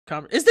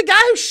Is the guy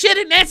who shit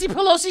in Nancy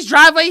Pelosi's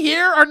driveway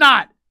here or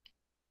not?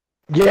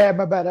 Yeah,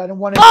 my bad. I didn't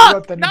want to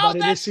interrupt anybody.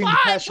 No, that's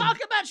fine. Talk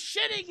about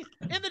shitting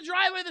in the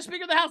driveway of the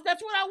Speaker of the House.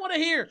 That's what I want to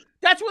hear.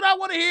 That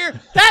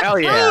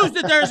proves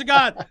that there's a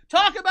God.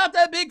 Talk about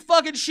that big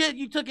fucking shit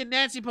you took in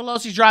Nancy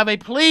Pelosi's driveway.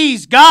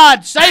 Please,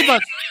 God, save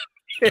us.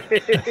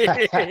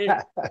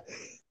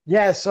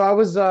 Yeah, so I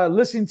was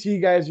listening to you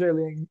guys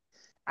earlier.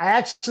 I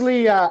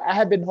actually I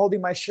had been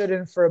holding my shit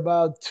in for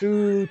about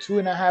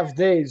 2.5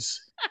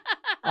 days.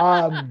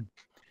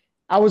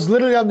 I was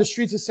literally on the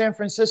streets of San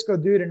Francisco,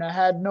 dude, and I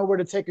had nowhere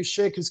to take a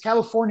shit because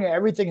California,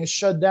 everything is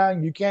shut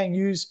down. You can't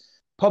use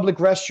public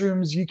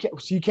restrooms.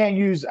 You can't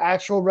use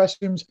actual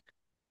restrooms,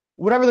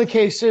 whatever the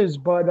case is.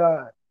 But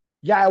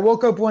yeah, I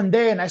woke up one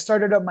day and I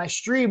started up my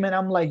stream and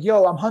I'm like,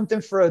 yo, I'm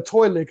hunting for a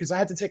toilet because I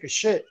had to take a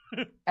shit.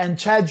 And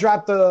Chad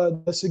dropped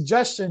the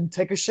suggestion,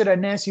 take a shit at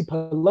Nancy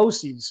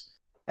Pelosi's.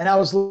 And I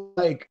was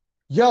like,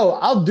 yo,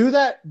 I'll do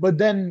that. But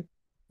then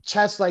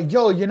Chad's like,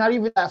 yo, you're not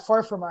even that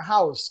far from our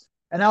house.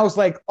 And I was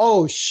like,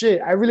 oh,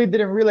 shit, I really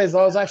didn't realize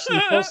I was actually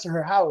close to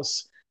her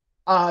house.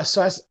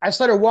 So I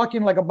started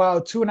walking like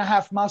about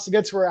 2.5 miles to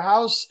get to her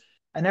house.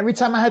 And every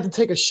time I had to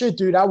take a shit,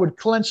 dude, I would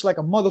clench like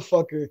a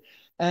motherfucker.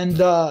 And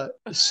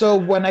so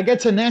when I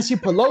get to Nancy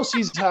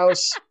Pelosi's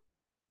house,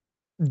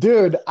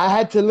 dude, I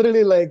had to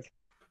literally like,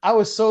 I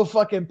was so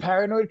fucking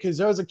paranoid because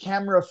there was a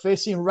camera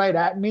facing right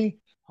at me.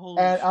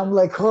 I'm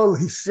like,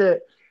 holy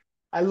shit.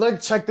 I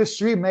checked the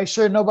street, make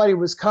sure nobody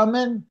was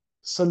coming.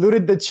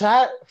 Saluted the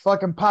chat,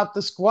 fucking popped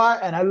the squat,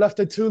 and I left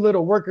the 2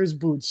 little workers'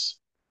 boots.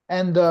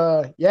 And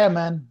yeah,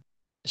 man,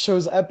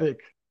 show's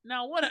epic.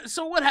 Now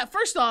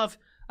first off,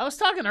 I was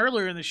talking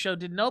earlier in the show,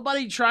 did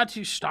nobody try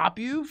to stop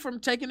you from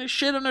taking a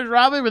shit on the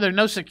driveway? Were there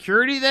no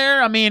security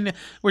there? I mean,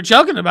 we're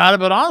joking about it,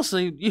 but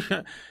honestly,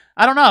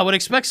 I don't know. I would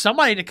expect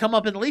somebody to come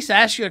up and at least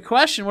ask you a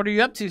question. What are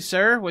you up to,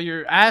 sir? Well,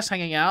 your ass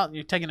hanging out and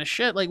you're taking a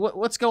shit. Like,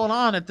 what's going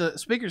on at the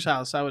Speaker's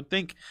house? I would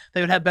think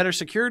they would have better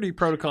security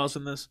protocols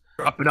than this.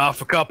 Dropping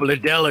off a couple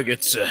of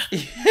delegates.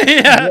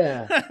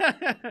 Yeah.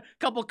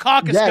 Couple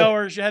caucus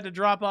goers you had to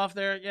drop off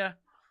there. Yeah.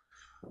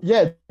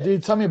 Yeah,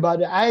 dude, tell me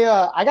about it.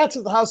 I got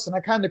to the house and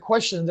I kind of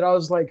questioned it. I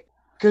was like,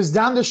 because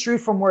down the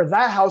street from where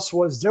that house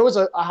was, there was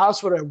a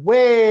house with a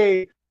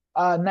way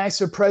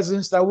nicer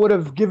presence that would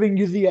have given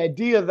you the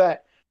idea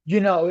that, you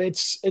know,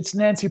 it's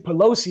Nancy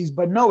Pelosi's,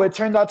 but no, it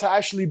turned out to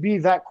actually be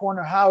that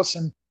corner house,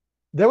 and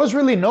there was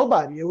really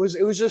nobody. It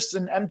was just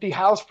an empty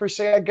house per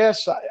se, I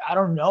guess. I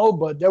don't know,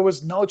 but there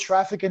was no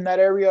traffic in that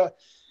area.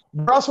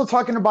 We're also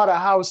talking about a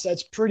house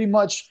that's pretty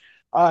much,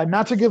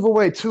 not to give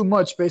away too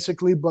much,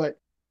 basically, but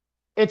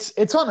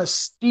it's on a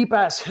steep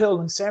ass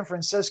hill in San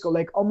Francisco,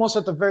 like almost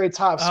at the very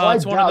top. So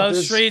it's one of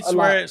those streets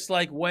where it's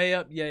like way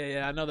up.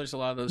 Yeah. I know there's a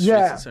lot of those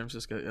streets in San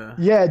Francisco.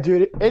 Yeah,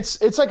 dude.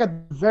 It's like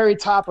at the very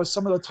top of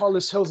some of the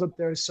tallest hills up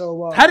there.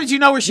 So how did you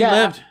know where she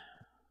lived?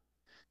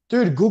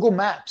 Dude, Google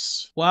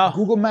Maps. Wow.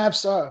 Google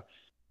Maps.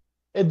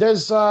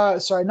 There's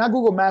sorry, not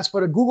Google Maps,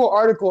 but a Google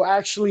article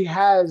actually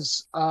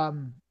has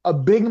a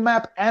Bing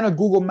map and a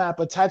Google map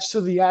attached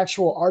to the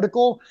actual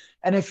article.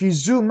 And if you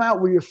zoom out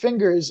with your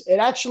fingers, it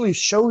actually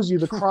shows you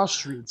the cross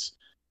streets.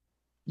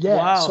 Yeah,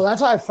 wow. So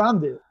that's how I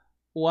found it.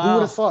 Wow. Who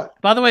would have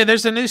thought? By the way,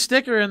 there's a new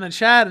sticker in the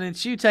chat, and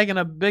it's you taking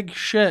a big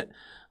shit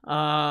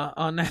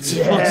on Nancy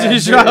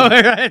Pelosi's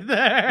driveway right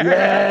there.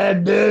 Yeah,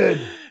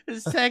 dude.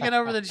 It's taking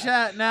over the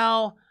chat.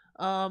 Now,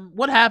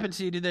 what happened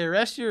to you? Did they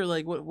arrest you? Or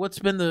like, what's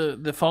been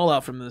the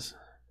fallout from this?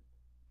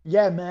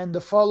 Yeah, man,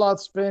 the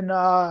fallout's been...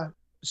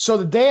 So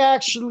the day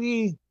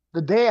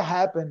it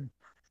happened,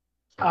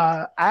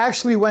 I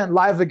actually went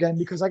live again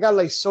because I got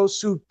like so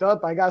souped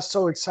up. I got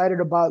so excited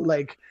about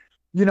like,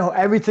 you know,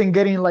 everything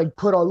getting like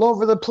put all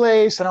over the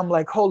place. And I'm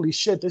like, holy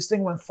shit, this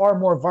thing went far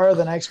more viral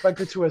than I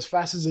expected to as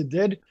fast as it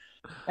did.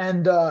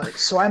 And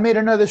so I made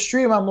another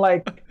stream. I'm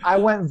like, I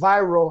went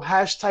viral,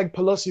 hashtag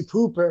Pelosi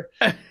pooper.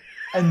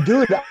 And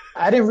dude,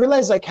 I didn't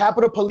realize like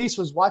Capitol Police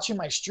was watching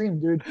my stream,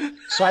 dude.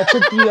 So I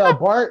took the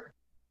BART.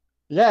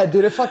 Yeah,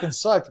 dude, it fucking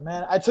sucked,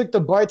 man. I took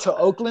the BART to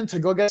Oakland to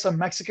go get some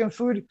Mexican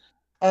food.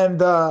 And,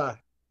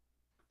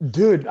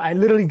 dude, I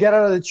literally get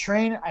out of the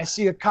train. I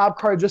see a cop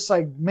car just,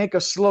 like, make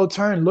a slow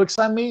turn, looks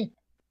at me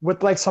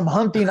with, like, some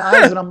hunting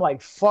eyes. And I'm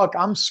like, fuck,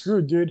 I'm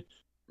screwed, dude.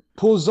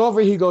 Pulls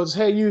over. He goes,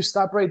 hey, you,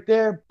 stop right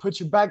there.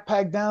 Put your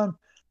backpack down.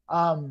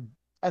 And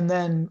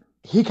then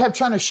he kept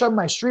trying to shut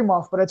my stream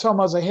off. But I told him,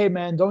 I was like, hey,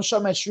 man, don't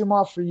shut my stream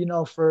off for, you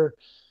know, for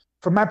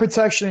my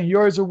protection and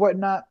yours or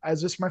whatnot,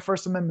 as this is my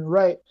First Amendment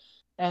right.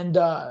 And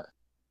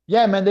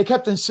yeah, man, they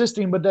kept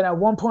insisting. But then at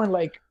one point,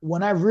 like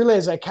when I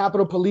realized that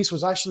Capitol Police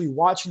was actually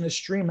watching the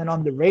stream and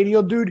on the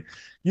radio, dude,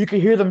 you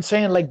could hear them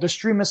saying like the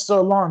stream is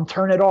still on,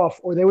 turn it off,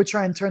 or they would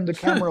try and turn the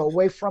camera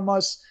away from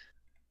us.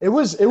 It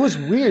was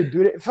weird,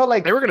 dude. It felt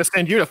like they were gonna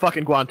send you to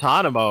fucking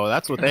Guantanamo.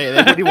 That's what they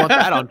really want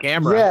that on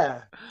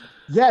camera.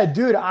 Yeah,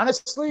 dude.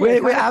 Honestly,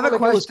 wait, I have a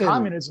question.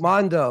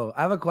 Mondo,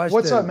 I have a question.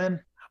 What's up,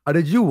 man?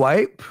 Did you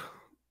wipe?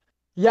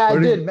 Yeah, I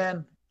did,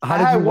 man. I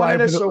had one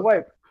initial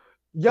wipe.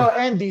 Yo,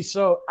 Andy,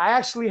 so I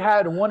actually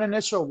had one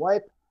initial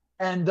wipe,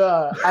 And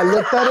I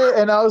looked at it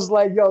and I was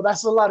like, yo,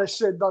 that's a lot of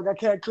shit, dog. I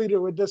can't clean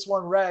it with this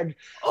one rag.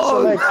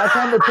 So like I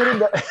kind of put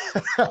it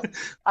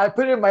I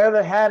put it in my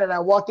other hand and I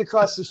walked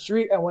across the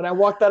street. And when I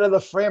walked out of the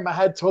frame, I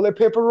had toilet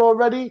paper roll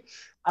ready.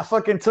 I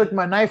fucking took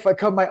my knife, I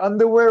cut my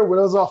underwear where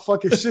it was all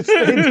fucking shit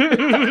stained.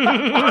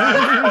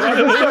 I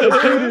just started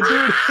cleaning,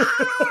 dude.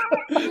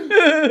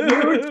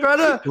 We were trying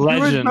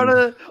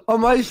to,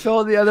 on my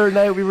show the other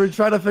night, we were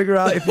trying to figure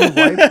out if we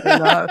wiped or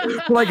not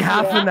for like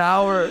half an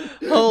hour.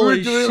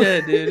 Holy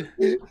shit, dude.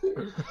 Did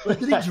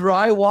he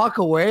dry walk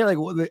away?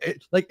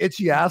 Like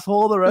itchy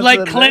asshole the rest like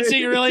of the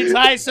clenching day? really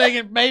tight so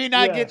you can maybe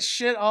not get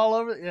shit all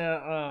over. Yeah,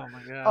 oh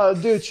my god. Oh,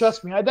 dude,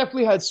 trust me. I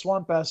definitely had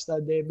swamp ass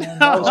that day, man.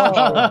 That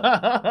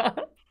was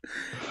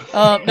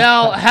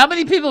now, how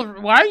many people?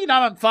 Why are you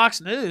not on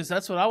Fox News?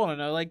 That's what I want to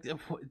know. Like,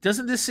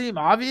 doesn't this seem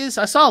obvious?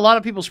 I saw a lot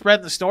of people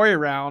spreading the story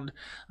around.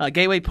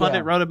 Gateway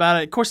Pundit wrote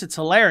about it. Of course, it's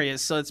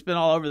hilarious, so it's been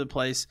all over the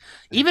place.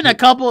 Even a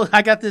couple.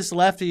 I got this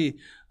lefty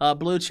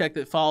blue check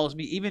that follows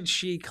me. Even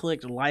she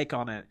clicked like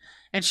on it.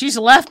 And she's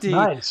lefty,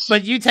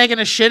 but you taking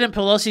a shit in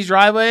Pelosi's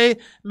driveway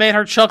made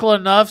her chuckle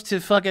enough to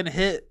fucking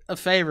hit a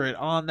favorite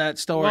on that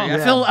story.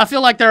 Well, I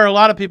feel like there are a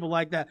lot of people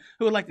like that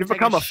who would like to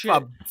become a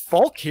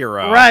folk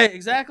hero. Right,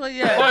 exactly.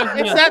 Yeah,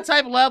 it's that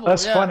type of level.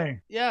 That's funny.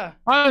 Yeah.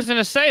 I was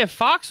gonna say, if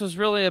Fox was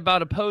really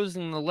about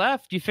opposing the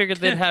left, you figured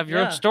they'd have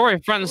your story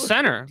front and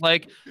center.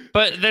 Like,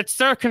 but that's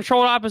their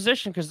controlled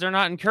opposition because they're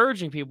not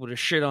encouraging people to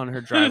shit on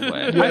her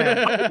driveway.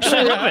 This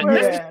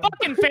is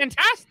fucking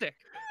fantastic.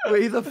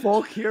 Wait, he's a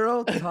folk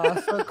hero?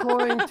 Toss a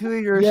coin to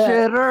your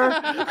shitter.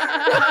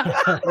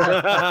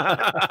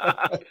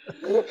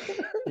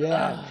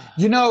 Yeah.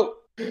 You know,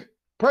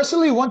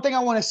 personally, one thing I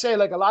want to say,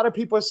 like a lot of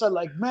people said,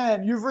 like,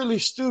 man, you've really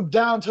stooped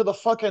down to the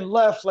fucking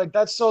left. Like,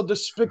 that's so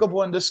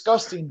despicable and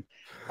disgusting.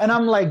 And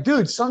I'm like,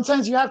 dude,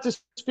 sometimes you have to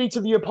speak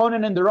to the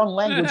opponent in their own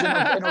language in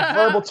a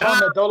verbal tone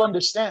that they'll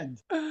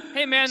understand.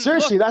 Hey, man.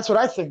 Seriously, look, that's what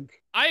I think.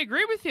 I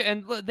agree with you.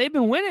 And they've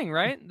been winning,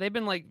 right? They've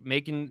been, like,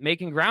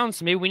 making ground.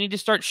 So maybe we need to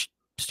start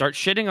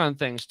shitting on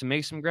things to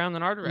make some ground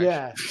in our direction.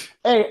 Yeah.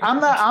 Hey, I'm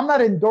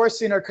not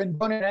endorsing or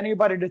condoning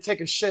anybody to take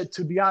a shit,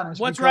 to be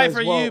honest. What's right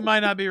for you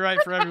might not be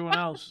right for everyone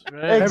else.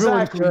 Right?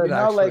 Exactly. Everyone should,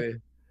 actually.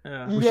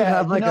 We should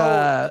have like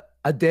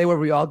a day where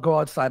we all go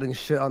outside and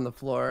shit on the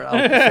floor at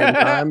the same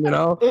time, you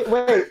know?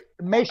 Wait,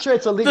 make sure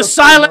it's a legal the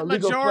silent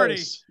majority.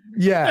 Place.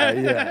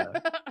 Yeah.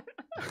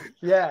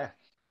 Yeah.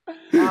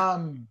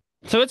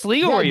 So it's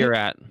legal where you're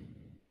at.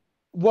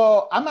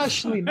 Well, I'm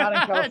actually not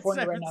in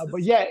California right now,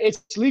 but yeah,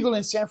 it's legal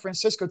in San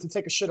Francisco to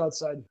take a shit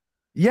outside.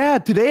 Yeah,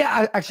 today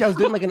I was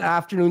doing like an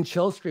afternoon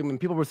chill stream and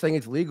people were saying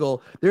it's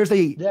legal. There's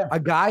a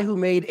guy who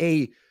made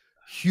a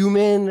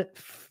human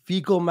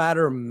fecal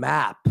matter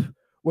map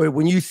where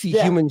when you see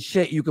human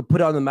shit, you could put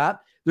it on the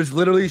map. There's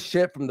literally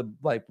shit from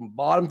from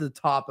bottom to the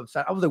top of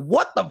I was like,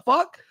 what the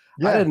fuck?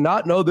 Yeah. I did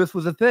not know this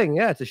was a thing.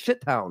 Yeah, it's a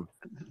shit town.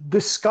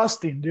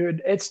 Disgusting,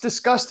 dude. It's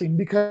disgusting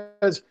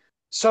because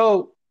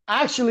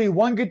actually,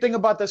 one good thing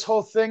about this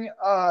whole thing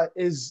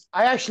is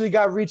I actually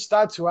got reached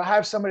out to. I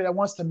have somebody that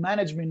wants to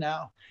manage me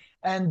now.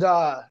 And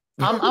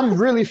I'm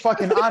really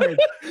fucking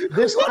honored.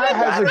 This guy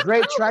has a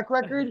great track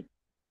record.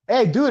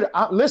 Hey, dude,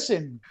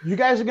 listen, you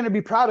guys are going to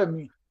be proud of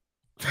me.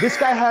 This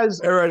guy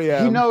has,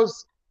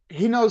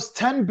 he knows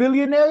 10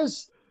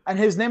 billionaires and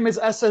his name is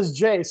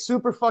SSJ.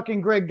 Super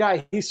fucking great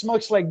guy. He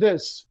smokes like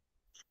this.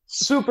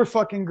 Super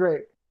fucking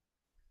great.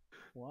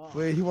 Wow.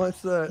 Wait, he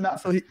wants to,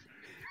 so he,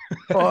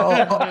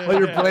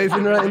 you're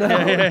blazing right now.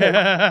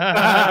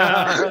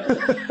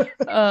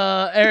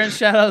 Aaron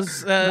Shadows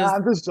says,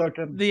 I'm just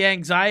joking. The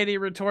anxiety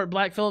retort.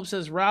 Black Phillip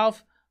says,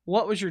 Ralph,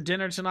 what was your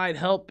dinner tonight?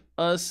 Help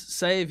us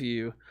save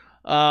you.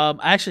 I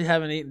actually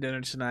haven't eaten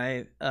dinner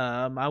tonight.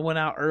 I went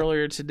out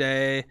earlier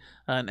today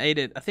and ate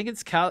it. I think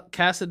it's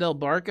Casa del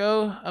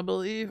Barco, I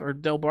believe, or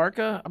Del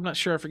Barca. I'm not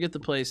sure. I forget the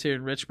place here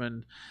in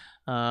Richmond.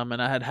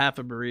 And I had half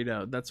a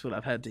burrito. That's what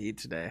I've had to eat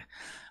today.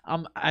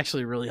 I'm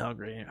actually really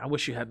hungry. I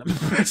wish you hadn't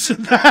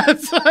mentioned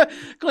that.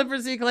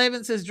 Clifford C.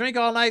 Clavin says, drink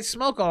all night,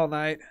 smoke all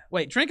night.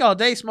 Wait, drink all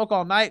day, smoke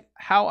all night.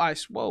 How I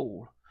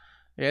swole.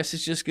 Yes,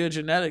 it's just good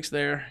genetics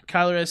there.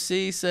 Kyler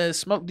SC says,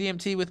 smoke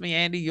DMT with me,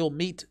 Andy. You'll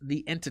meet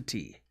the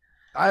entity.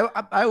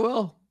 I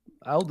will.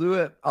 I'll do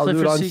it. I'll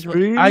Clifford do it on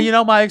stream. You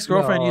know, my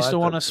ex-girlfriend used to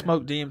want to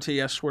smoke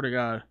DMT. I swear to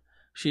God.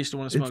 She used to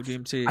want to smoke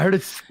DMT. I heard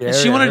it's scary.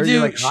 She wanted to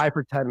do like high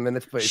for 10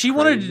 minutes, but she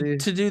wanted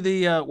to do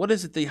the what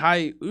is it? The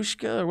high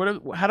ushka or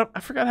whatever. I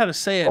forgot how to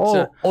say it.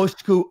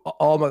 Oshku.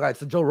 Oh my God,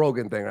 it's the Joe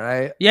Rogan thing,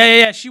 right?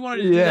 Yeah. She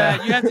wanted to do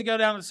that. You have to go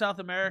down to South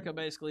America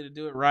basically to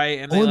do it right.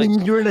 And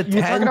then you're in a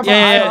tent.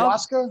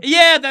 Ayahuasca?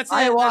 Yeah, that's it.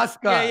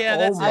 Ayahuasca.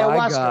 That's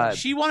ayahuasca. God.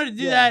 She wanted to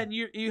do that, and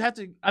you have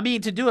to. I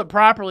mean, to do it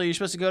properly, you're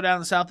supposed to go down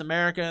to South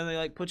America, and they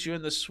like put you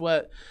in the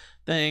sweat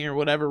thing or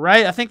whatever,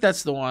 right? I think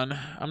that's the one.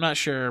 I'm not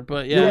sure,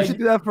 but yeah. We should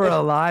do that for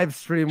a live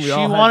stream. We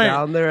all wanted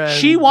down there. And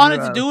she wanted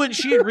to do it. And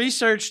she had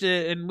researched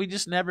it, and we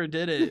just never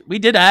did it. We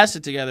did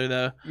acid together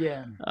though.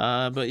 Yeah.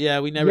 But yeah,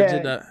 we never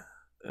did that.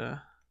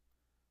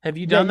 Have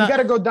you done that? You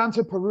got to go down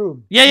to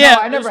Peru. Yeah.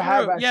 No, I never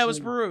have. Yeah, it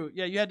was Peru.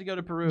 Yeah, you had to go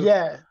to Peru.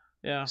 Yeah.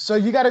 Yeah. So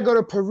you got to go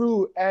to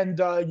Peru, and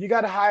you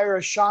got to hire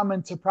a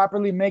shaman to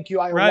properly make you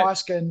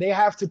ayahuasca, and they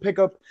have to pick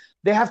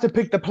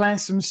the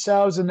plants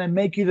themselves, and then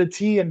make you the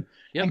tea, and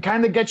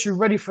kind of get you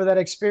ready for that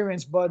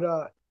experience. But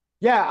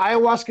yeah,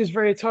 ayahuasca is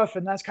very tough,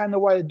 and that's kind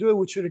of why they do it,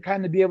 which would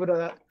kind of be able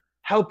to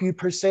help you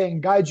per se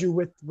and guide you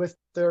with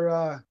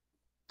their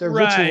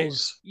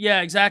rituals.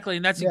 Yeah, exactly.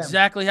 And that's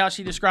exactly how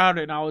she described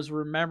it. And I was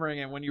remembering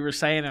it when you were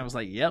saying it. I was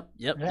like, yep.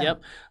 And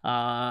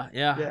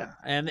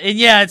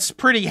yeah, it's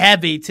pretty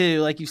heavy too.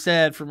 Like you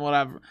said, from what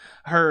I've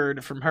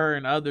heard from her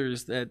and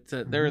others,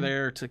 that they're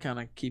there to kind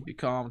of keep you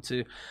calm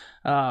too.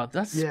 Wow.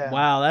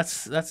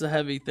 That's a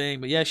heavy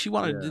thing. But yeah, she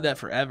wanted to do that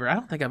forever. I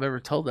don't think I've ever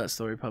told that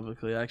story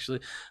publicly, actually.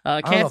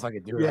 I don't know if I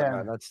could do that,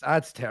 man.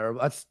 That's terrible.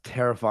 That's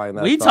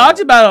terrifying. We talked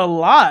about it a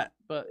lot,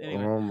 but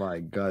anyway. Oh my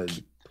God.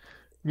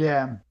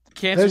 Yeah.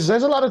 There's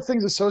a lot of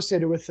things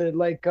associated with it,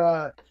 like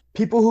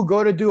people who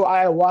go to do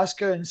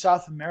ayahuasca in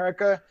South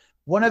America.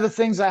 One of the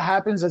things that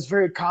happens that's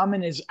very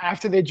common is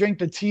after they drink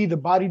the tea, the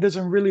body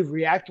doesn't really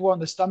react well in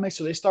the stomach,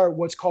 so they start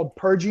what's called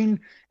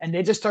purging, and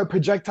they just start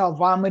projectile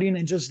vomiting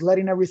and just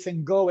letting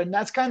everything go. And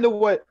that's kind of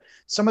what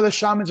some of the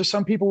shamans or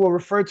some people will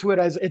refer to it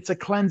as. It's a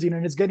cleansing,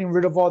 and it's getting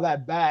rid of all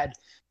that bad.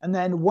 And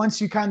then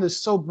once you kind of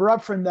sober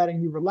up from that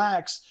and you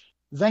relax,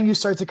 then you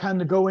start to kind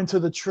of go into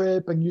the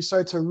trip, and you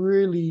start to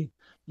really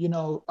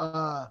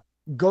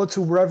go to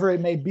wherever it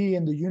may be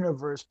in the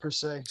universe per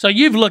se. So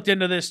you've looked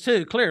into this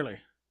too, clearly.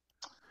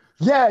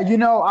 Yeah,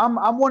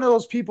 I'm one of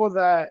those people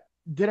that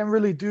didn't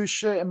really do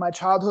shit in my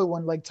childhood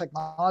when like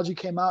technology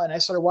came out, and I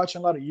started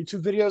watching a lot of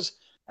YouTube videos,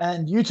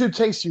 and YouTube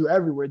takes you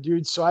everywhere,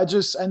 dude. So I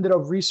just ended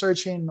up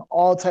researching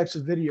all types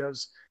of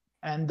videos,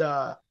 and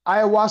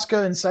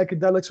ayahuasca and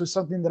psychedelics was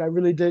something that I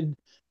really did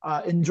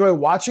enjoy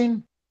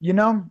watching.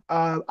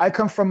 I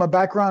come from a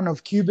background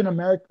of Cuban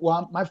American.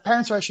 Well, my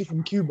parents are actually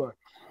from Cuba.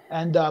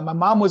 And my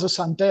mom was a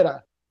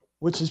santera,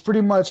 which is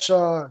pretty much,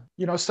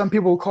 some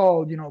people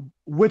call,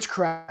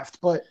 witchcraft,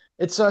 but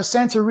it's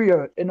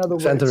Santeria, in other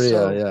words.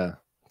 Santeria,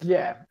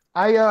 yeah.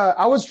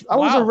 I was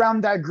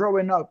around that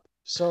growing up.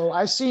 So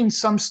I've seen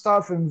some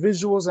stuff and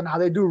visuals and how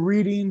they do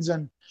readings,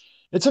 and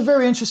it's a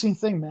very interesting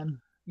thing, man.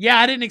 Yeah,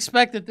 I didn't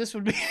expect that this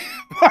would be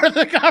part of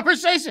the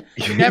conversation.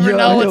 You never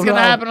know what's going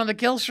to happen on the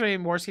kill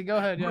stream. Worski, go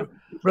ahead. Yeah.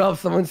 Bro,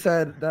 someone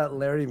said that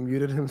Larry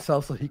muted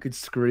himself so he could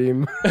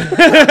scream.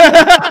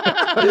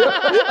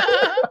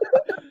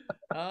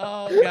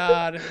 Oh,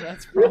 God.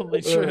 That's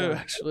probably true,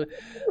 actually.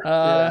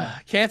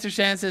 Cancer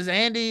Shan says,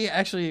 Andy,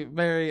 actually,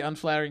 very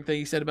unflattering thing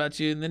he said about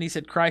you. And then he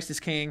said, Christ is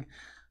king.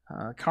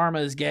 Karma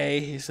is gay.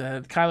 He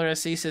said, Kyler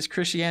SC says,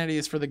 Christianity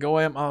is for the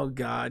goyim. Oh,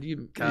 God,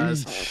 you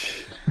guys.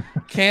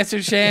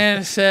 Cancer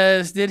Shan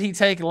says, did he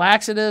take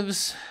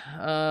laxatives?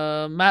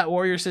 Matt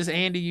Warrior says,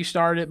 Andy, you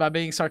started it by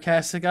being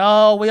sarcastic.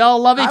 Oh, we all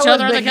love each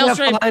other in the kill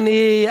stream.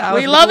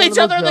 We love each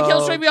other in the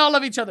kill stream. We all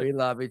love each other. We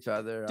love each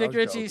other. Dick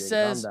Ritchie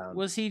says,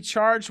 was he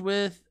charged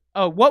with,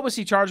 what was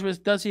he charged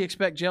with? Does he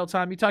expect jail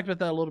time? You talked about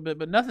that a little bit,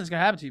 but nothing's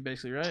going to happen to you,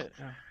 basically, right?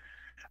 Yeah.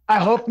 I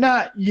hope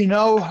not.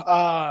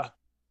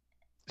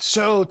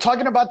 So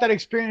talking about that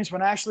experience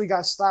when I actually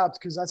got stopped,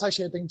 because that's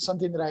actually, I think,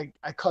 something that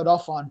I cut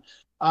off on.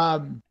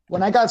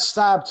 When I got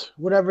stopped,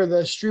 whatever,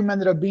 the stream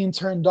ended up being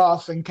turned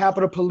off, and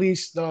Capitol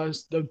Police,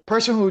 the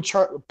person who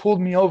pulled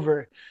me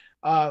over,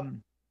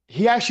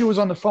 he actually was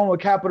on the phone with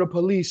Capitol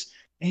Police,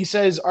 and he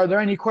says, are there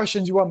any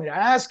questions you want me to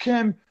ask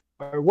him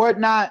or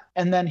whatnot?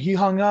 And then he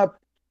hung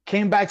up,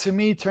 came back to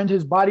me, turned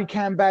his body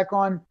cam back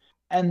on,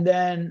 and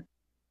then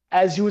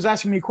as he was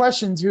asking me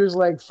questions, he was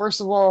like, first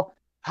of all,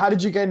 how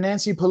did you get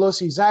Nancy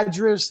Pelosi's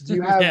address? Do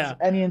you have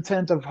any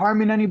intent of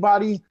harming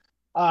anybody?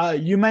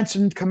 You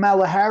mentioned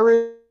Kamala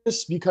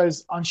Harris,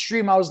 because on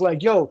stream I was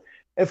like, yo,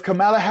 if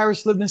Kamala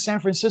Harris lived in San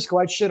Francisco,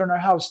 I'd shit on her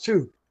house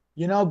too,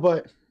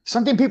 but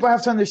something people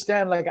have to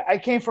understand, like I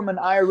came from an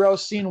IRL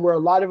scene where a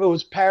lot of it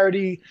was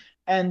parody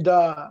and,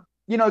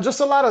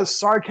 just a lot of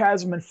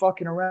sarcasm and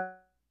fucking around,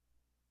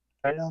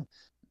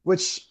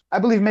 which I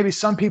believe maybe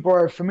some people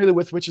are familiar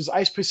with, which is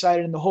Ice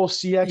Poseidon and the whole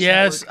CX.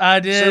 Yes, network. I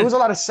did. So there was a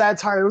lot of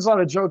satire. There was a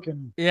lot of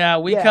joking. Yeah,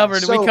 we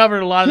covered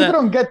a lot of that.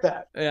 People don't get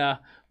that. Yeah.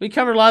 We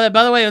covered a lot of that.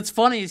 By the way, what's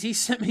funny is he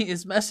sent me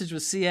his message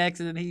with CX,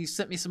 and then he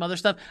sent me some other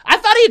stuff. I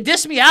thought he'd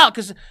diss me out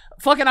because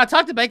I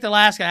talked to Baked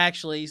Alaska,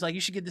 actually. He's like,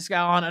 you should get this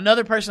guy on.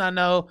 Another person I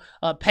know,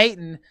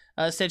 Peyton,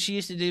 said she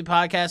used to do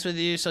podcasts with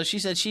you, so she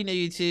said she knew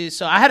you too.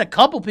 So I had a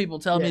couple people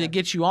tell me to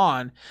get you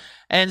on.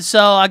 And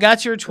so I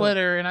got your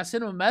Twitter, and I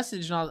sent him a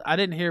message, and I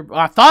didn't hear –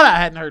 I thought I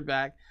hadn't heard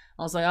back.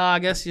 I was like, I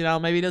guess,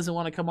 maybe he doesn't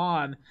want to come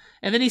on.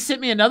 And then he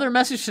sent me another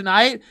message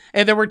tonight,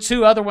 and there were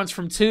two other ones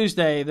from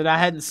Tuesday that I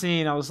hadn't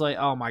seen. I was like,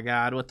 oh, my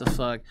God, what the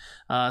fuck?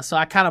 So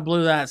I kind of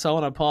blew that, so I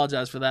want to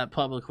apologize for that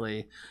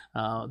publicly.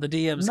 The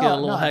DMs get a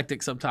little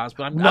hectic sometimes,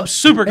 but I'm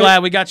super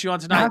glad we got you on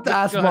tonight. I have to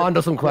ask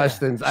Mondo some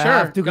questions. Sure, I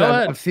have to. Go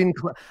ahead.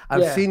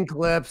 I've seen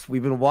clips.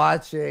 We've been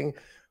watching.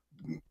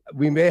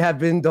 We may have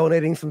been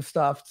donating some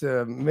stuff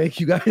to make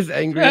you guys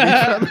angry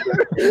at each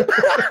other.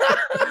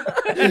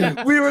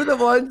 We were the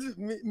ones,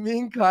 me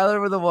and Kyler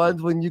were the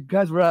ones when you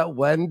guys were at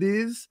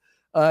Wendy's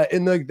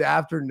in the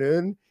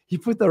afternoon. he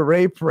put the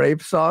rape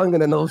song,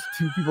 and then those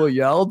two people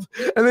yelled,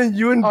 and then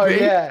you and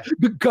Bate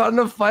got in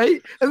a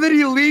fight, and then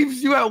he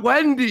leaves you at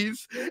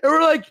Wendy's, and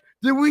we're like,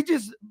 did we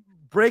just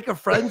break a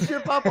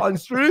friendship up on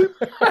stream?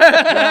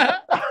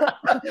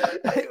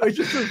 It's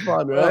just so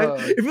fun, right?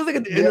 It feels like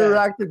an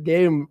interactive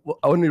game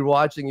when we're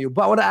watching you.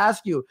 But I want to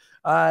ask you,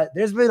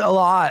 there's been a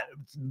lot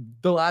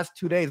the last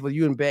 2 days with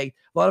you and Bate,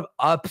 a lot of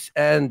ups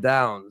and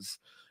downs,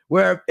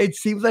 where it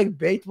seems like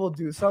Bate will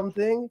do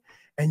something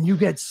and you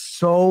get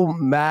so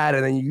mad,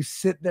 and then you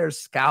sit there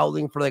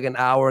scowling for like an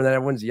hour, and then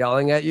everyone's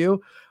yelling at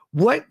you.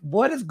 What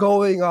is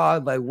going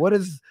on? Like,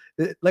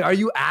 are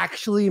you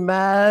actually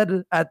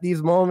mad at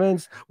these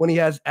moments when he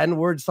has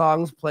N-word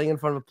songs playing in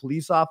front of a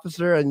police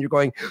officer and you're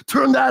going,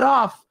 turn that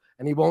off,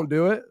 and he won't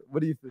do it? What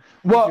do you think?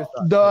 Well,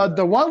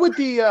 the one with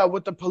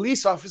the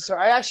police officer,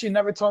 I actually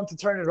never told him to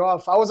turn it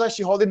off. I was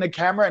actually holding the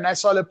camera and I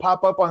saw it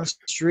pop up on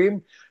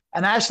stream,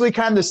 and I actually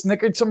kind of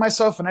snickered to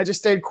myself, and I just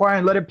stayed quiet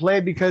and let it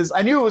play because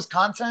I knew it was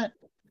content.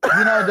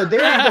 You know, the day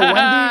of the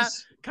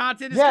Wendy's.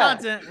 Content is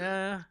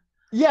content.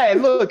 Yeah,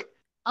 look.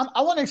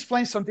 I want to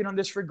explain something on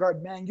this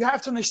regard, man. You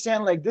have to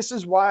understand, like, this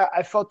is why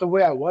I felt the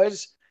way I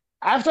was.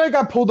 After I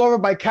got pulled over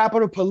by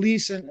Capitol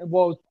Police and,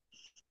 pulled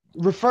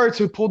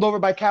over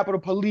by Capitol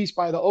Police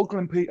by the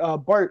Oakland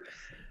BART,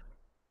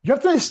 you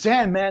have to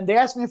understand, man. They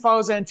asked me if I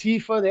was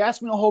Antifa. They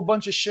asked me a whole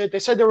bunch of shit. They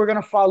said they were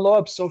going to follow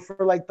up. So for,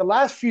 like, the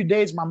last few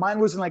days, my mind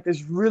was in, like,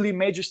 this really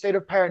major state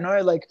of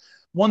paranoia, like,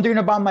 wondering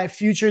about my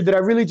future. Did I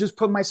really just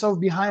put myself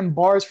behind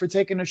bars for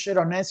taking a shit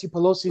on Nancy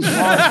Pelosi's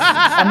lawn?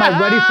 Am I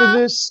ready for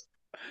this?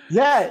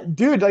 Yeah,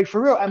 dude, like,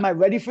 for real, am I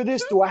ready for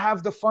this? Do I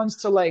have the funds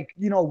to, like,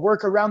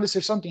 work around this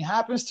if something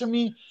happens to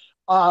me?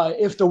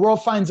 If the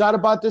world finds out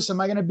about this, am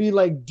I going to be,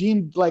 like,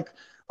 deemed, like,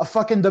 a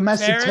fucking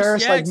domestic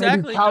terrorist, like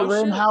maybe Kyle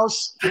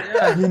Rittenhouse?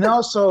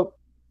 So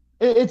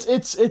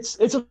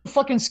it's a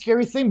fucking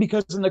scary thing,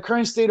 because in the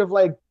current state of,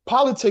 like,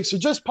 politics, or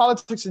just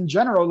politics in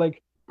general,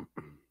 like,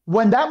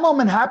 when that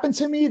moment happened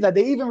to me, that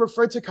they even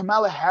referred to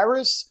Kamala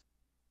Harris,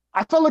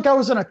 I felt like I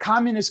was in a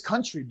communist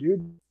country,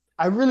 dude.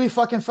 I really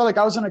fucking felt like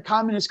I was in a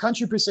communist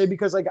country, per se,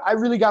 because, like, I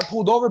really got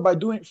pulled over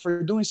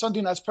for doing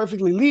something that's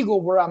perfectly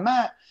legal where I'm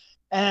at,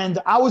 and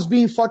I was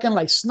being fucking,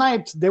 like,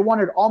 sniped. They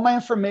wanted all my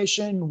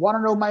information, want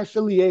to know my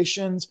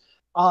affiliations,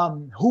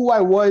 who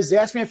I was. They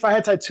asked me if I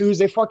had tattoos.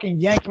 They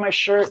fucking yanked my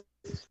shirt,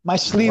 my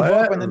sleeve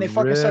up, and then they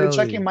fucking started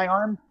checking my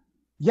arm.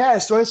 Yeah,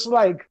 so it's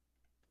like,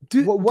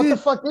 what the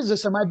fuck is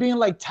this? Am I being,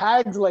 like,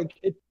 tagged? Like,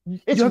 it's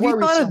worrisome. Have you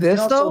thought of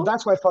this, though? So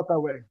that's why I felt that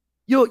way.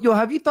 Yo,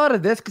 have you thought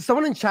of this? Because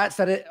someone in chat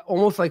said it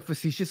almost like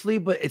facetiously,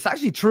 but it's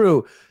actually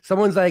true.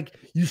 Someone's like,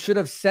 you should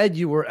have said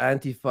you were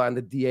Antifa and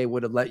the DA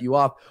would have let you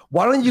off.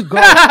 Why don't you go,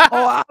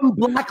 oh, I'm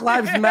Black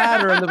Lives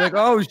Matter? And they're like,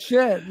 oh,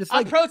 shit. It's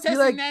I'm like,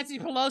 protesting Nancy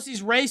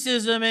Pelosi's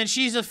racism, and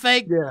she's a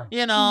fake,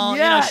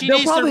 she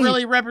needs to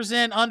really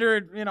represent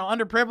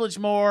underprivileged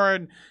more,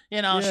 and,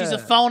 she's a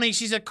phony.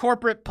 She's a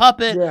corporate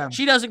puppet. Yeah.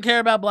 She doesn't care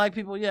about black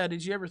people. Yeah,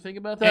 did you ever think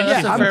about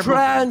that? Yeah, I'm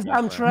trans. Yeah,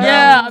 I'm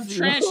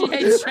trans. She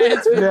hates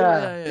trans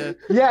people.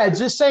 Yeah,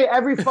 just say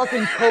every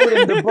fucking code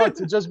in the book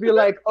to just be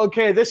like,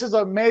 okay, this is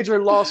a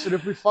major lawsuit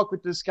if we fuck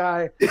with this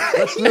guy.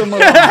 Let's leave him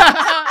alone.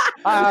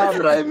 That's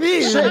what I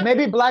mean. Shit,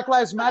 maybe Black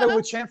Lives Matter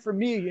would chant for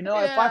me, if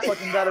I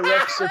fucking got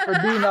arrested for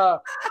being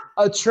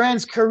a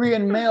trans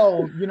Korean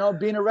male,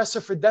 being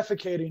arrested for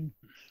defecating.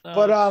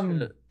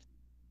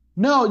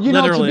 No,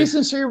 to be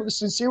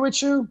sincere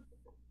with you,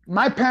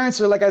 my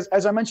parents are, like,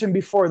 as I mentioned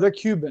before, they're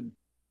Cuban.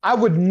 I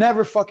would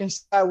never fucking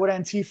side with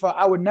Antifa.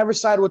 I would never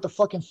side with the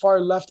fucking far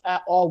left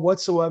at all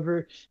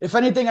whatsoever. If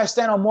anything, I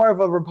stand on more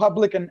of a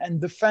Republican and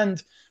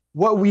defend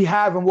what we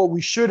have and what we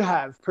should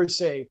have, per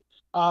se.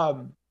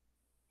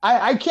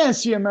 I can't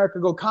see America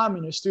go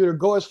communist, dude, or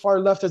go as far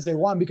left as they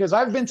want, because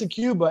I've been to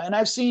Cuba and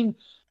I've seen,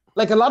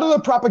 like, a lot of the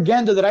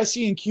propaganda that I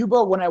see in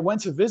Cuba when I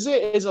went to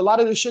visit is a lot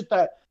of the shit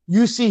that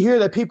you see here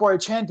that people are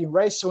chanting,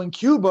 right? So in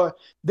Cuba,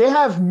 they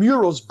have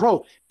murals,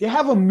 bro. They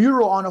have a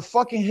mural on a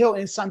fucking hill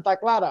in Santa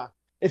Clara.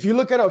 If you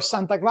look it up,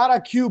 Santa Clara,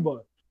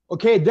 Cuba,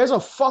 okay, there's a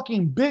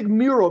fucking big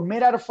mural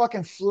made out of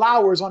fucking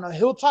flowers on a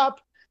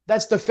hilltop.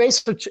 That's the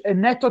face of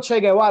Ernesto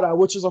Che Guevara,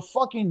 which is a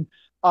fucking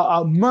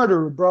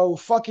murderer, bro.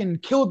 Fucking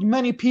killed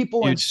many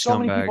people, and so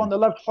many people on the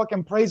left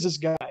fucking praise this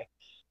guy.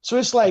 So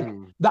it's like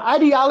the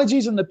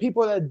ideologies and the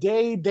people that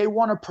they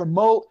want to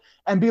promote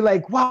and be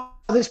like, wow,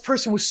 this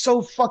person was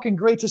so fucking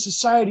great to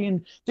society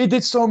and they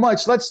did so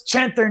much. Let's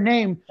chant their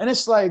name. And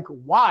it's like,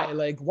 why?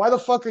 Like, why the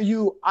fuck are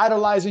you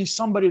idolizing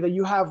somebody that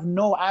you have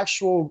no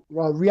actual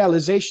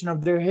realization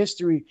of their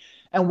history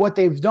and what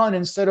they've done,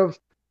 instead of,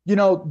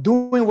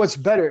 doing what's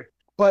better?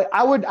 But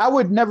I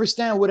would never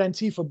stand with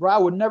Antifa, bro. I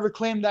would never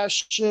claim that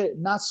shit.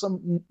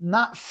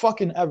 Not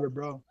fucking ever,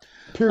 bro.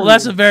 Period. Well,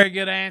 that's a very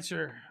good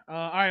answer.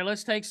 All right,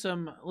 let's take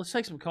some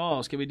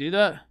calls. Can we do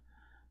that?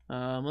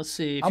 Let's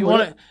see.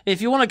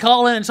 If you want to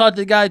call in and talk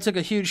to the guy who took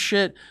a huge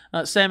shit,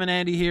 Sam and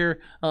Andy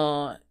here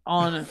on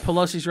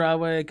Pelosi's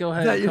driveway, go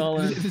ahead and call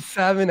in.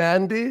 Sam and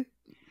Andy?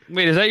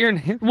 Wait, is that your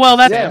name? Well,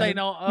 that's what they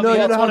know. No,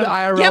 you know how the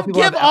IRL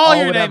people give have all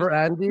your whatever,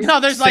 names. Andy? No,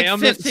 there's like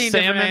Salmon, 15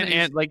 salmon different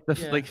and like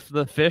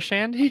the fish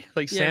Andy,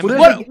 like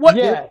salmon. What?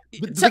 Yeah.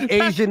 There's like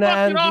Asian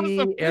Andy,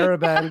 awesome.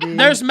 Arab Andy.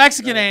 There's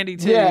Mexican Andy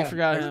too. Yeah. You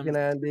forgot Mexican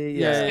him. Andy.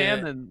 Yeah.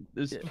 Salmon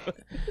is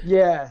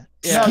Yeah.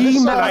 Yeah. Ski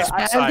No, mask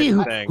nice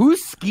Andy. thing.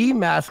 Who's ski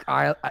mask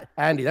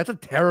Andy? That's a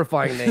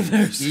terrifying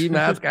name. Ski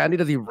mask Andy.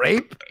 Does he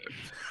rape?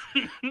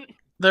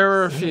 There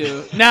were a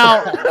few.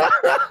 Now,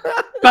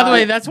 by the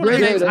way, that's one of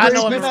the things I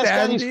know.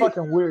 Andy's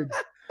fucking weird.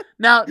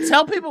 Now,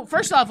 tell people,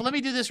 first off, let me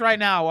do this right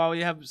now while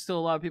we have still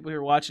a lot of people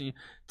here watching you.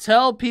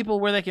 Tell people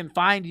where they can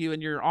find you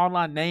and your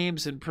online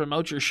names and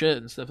promote your shit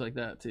and stuff like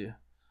that, too.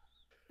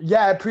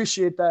 Yeah, I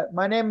appreciate that.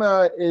 My name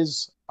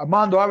is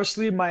Armando.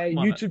 Obviously, my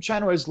YouTube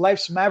channel is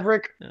Life's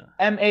Maverick,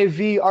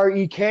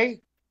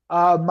 Mavrek.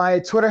 My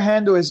Twitter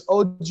handle is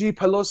OG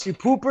Pelosi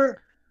Pooper.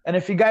 And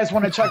if you guys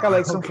want to check out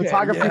like some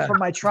photography from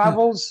my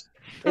travels,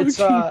 it's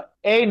a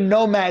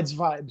Nomads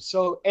Vibe.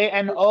 So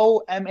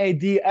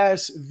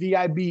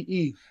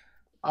ANOMADSVIBE.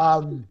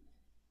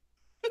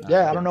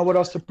 Yeah, I don't know what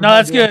else to promote. No,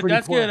 that's good.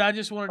 That's good. I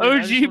just wanted to,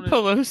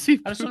 Pelosi.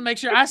 I just want to make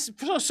sure.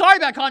 So sorry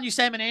about calling you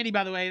Sam and Andy,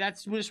 by the way.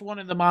 That's just one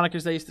of the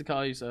monikers they used to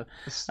call you. So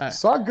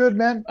it's all good,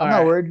 man. I'm All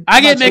not worried.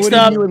 I get mixed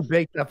up.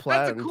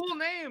 That's a cool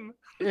name.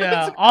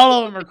 Yeah,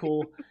 all of them are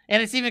cool.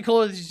 And it's even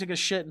cooler that you took a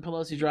shit in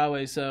Pelosi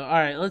driveway. So, all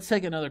right, let's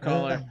take another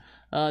caller.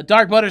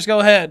 Dark Butters, go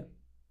ahead.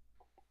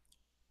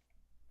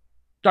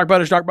 Dark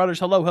Butters,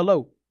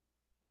 hello.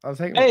 I was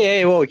thinking.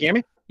 Hey, well, can you hear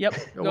me? Yep.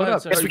 Go What ahead,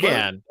 up? sir. Yes, we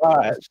can.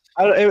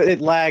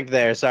 It lagged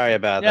there. Sorry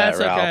about Yeah, that, it's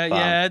Ralph. okay.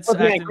 Yeah, it's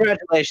okay, acting-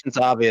 congratulations,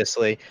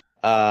 obviously.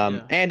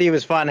 Andy, it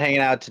was fun hanging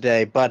out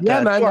today. But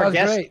Yeah, man, to our that was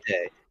guest great.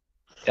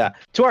 today,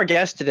 to our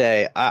guest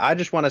today, I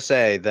just want to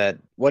say that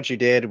what you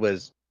did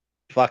was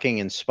fucking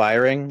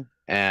inspiring.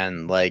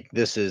 And like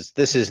this is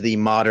the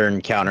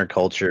modern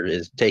counterculture,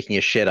 is taking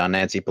a shit on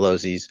Nancy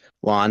Pelosi's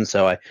lawn.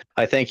 So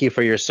I thank you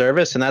for your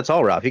service, and that's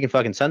all, Ralph. You can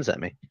fucking sunset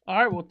me. All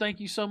right, well,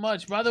 thank you so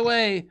much. By the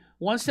way,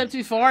 One Step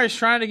Too Far is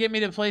trying to get me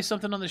to play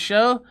something on the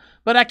show,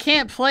 but I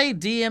can't play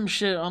DM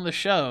shit on the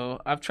show.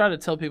 I've tried to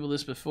tell people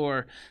this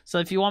before. So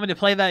if you want me to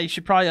play that, you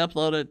should probably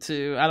upload it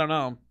to, I don't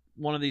know,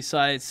 one of these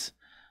sites.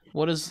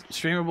 What is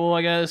Streamable,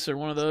 I guess, or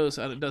one of those?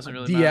 It doesn't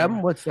really matter.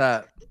 DM? What's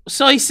that?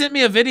 So he sent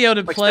me a video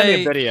to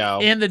play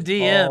in the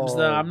DMs.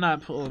 Though I'm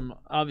not pulling.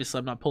 Obviously,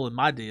 I'm not pulling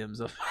my DMs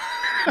up.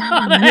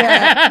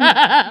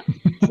 Yeah.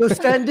 So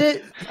send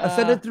it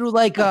through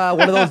like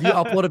one of those. You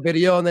upload a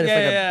video and then it's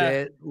like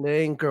a bit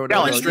link or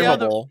whatever. like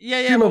Streamable. But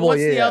Streamable,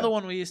 what's the other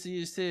one we used to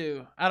use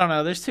too? I don't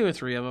know. There's 2 or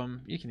 3 of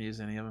them. You can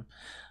use any of them.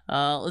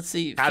 Let's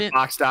see.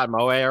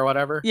 Catbox.moe or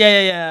whatever.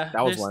 Yeah.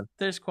 That was one.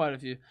 There's quite a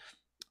few.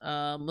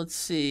 Let's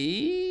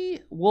see.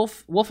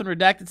 Wolf and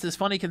Redacted says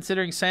funny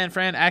considering San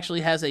Fran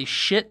actually has a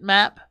shit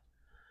map.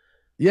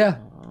 Yeah.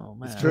 Oh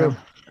man, it's true.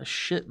 A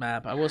shit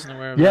map. I wasn't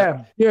aware of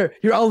that. Here,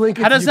 I'll link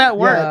it. How does that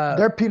work?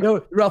 They're people.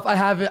 No, Ralph, I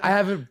have it.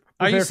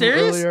 Are you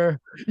serious? Earlier.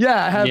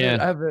 Yeah, I have it.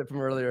 I have it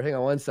from earlier. Hang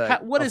on one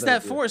sec. What is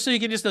that for? So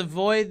you can just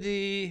avoid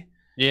the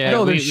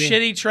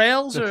shitty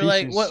trails, or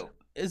like what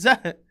is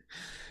that?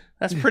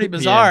 That's pretty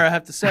bizarre, I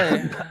have to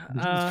say.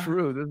 It's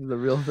true. This is the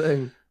real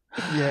thing.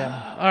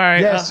 Yeah. All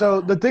right. Yeah.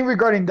 So the thing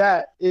regarding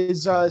that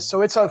is,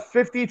 so it's a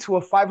 $50 to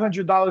a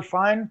 $500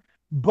 fine.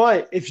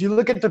 But if you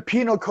look at the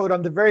penal code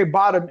on the very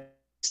bottom, it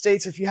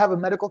states if you have a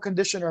medical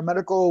condition or a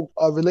medical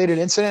related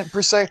incident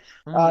per se,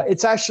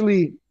 it's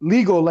actually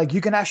legal. Like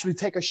you can actually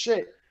take a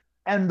shit.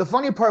 And the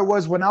funny part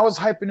was when I was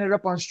hyping it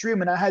up on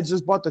stream and I had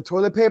just bought the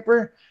toilet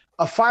paper,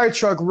 a fire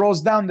truck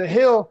rolls down the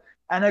hill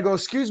and I go,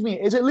 "Excuse me,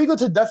 is it legal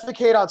to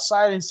defecate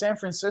outside in San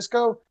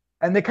Francisco?"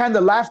 And they kind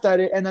of laughed at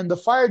it. And then the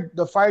fire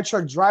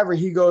truck driver,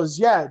 he goes,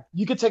 "Yeah,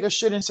 you could take a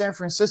shit in San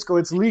Francisco.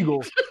 It's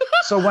legal."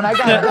 So when I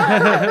got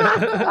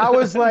back, I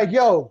was like,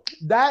 "Yo,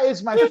 that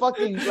is my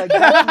fucking, like,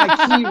 that's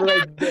my key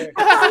right there."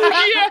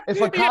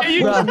 If a cop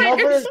pulls me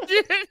over,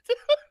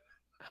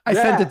 I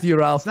sent it to you,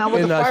 Ralph. it's not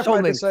what the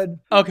firefighter said.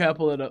 Okay, I'll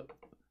pull it up.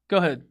 Go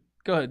ahead.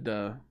 Go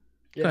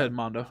ahead,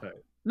 Mondo.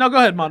 No, go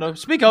ahead, Mondo.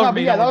 Speak over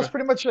me. Yeah, that was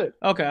pretty much it.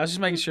 Okay, I was just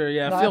making sure.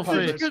 Yeah, No, feel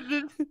free.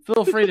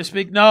 Feel free to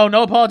speak. No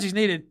apologies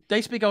needed.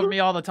 They speak over me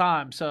all the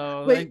time,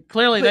 so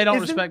clearly they don't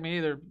respect me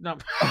either. No,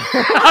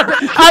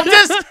 I'm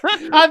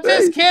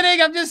just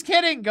kidding. I'm just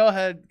kidding. Go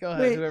ahead.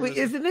 Wait,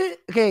 isn't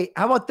it okay?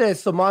 How about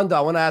this? So, Mondo, I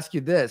want to ask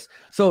you this.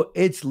 So,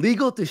 it's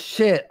legal to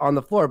shit on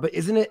the floor, but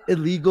isn't it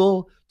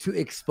illegal to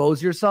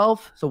expose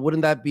yourself? So,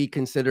 wouldn't that be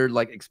considered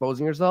like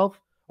exposing yourself,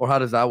 or how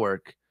does that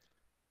work?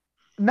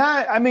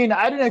 Nah, I mean,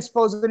 I didn't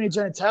expose any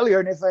genitalia or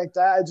anything like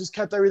that. I just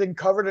kept everything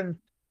covered, and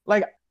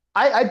like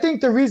I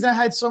think the reason I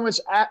had so much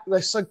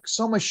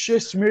so much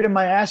shit smeared in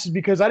my ass is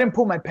because I didn't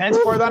pull my pants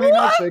far down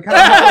enough, so it kind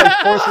of had to, like,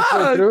 force its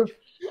way through.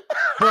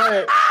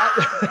 But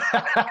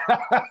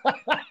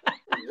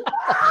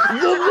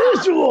the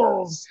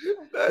visuals.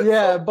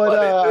 Yeah,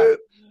 but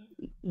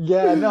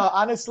yeah, no,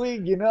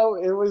 honestly, you know,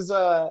 it was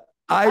I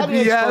didn't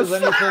expose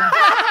anything.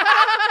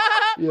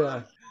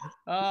 Yeah.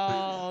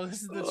 Oh,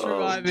 this is the true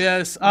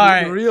IBS. All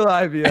right. The real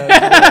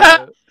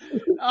IBS.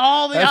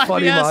 all the That's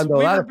funny, IBS. Mondo.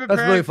 We were That's prepared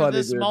really for funny,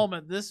 this dude.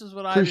 moment. This is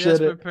what Appreciate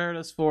IBS it. prepared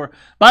us for.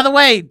 By the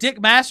way, Dick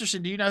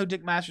Masterson. Do you know who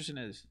Dick Masterson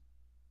is?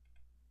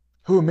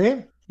 Who,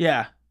 me?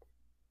 Yeah.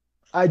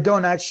 I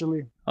don't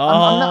actually. Oh,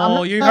 I'm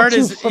not you heard too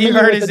his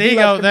familiar with the ego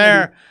D-Live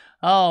there.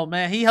 Oh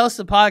man, he hosts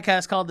a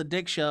podcast called The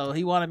Dick Show.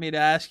 He wanted me to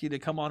ask you to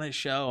come on his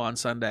show on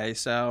Sunday,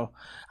 so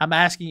I'm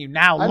asking you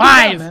now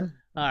live. Man.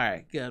 All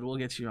right, good. We'll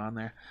get you on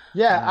there.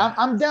 Yeah,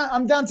 I'm down.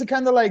 I'm down to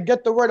kind of like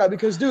get the word out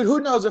because, dude, who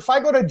knows? If I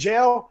go to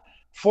jail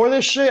for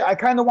this shit, I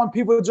kind of want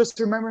people just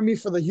to remember me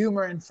for the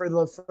humor and for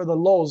the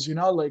lulz, you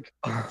know, like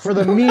for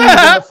the memes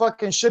and the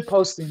fucking shit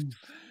posting.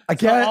 I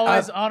can't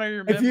always honor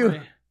your if memory.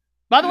 you-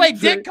 By the way,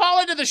 Dick, call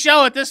into the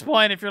show at this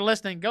point if you're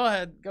listening. Go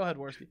ahead,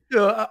 Worski.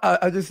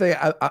 I just say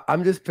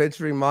I'm just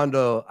picturing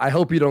Mondo. I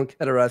hope you don't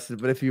get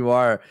arrested, but if you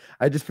are,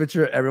 I just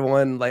picture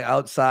everyone like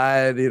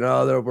outside. You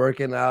know, they're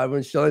working out,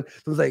 everyone's chilling.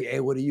 Someone's like,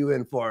 "Hey, what are you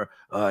in for?"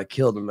 "Oh, I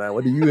killed him, man.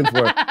 What are you in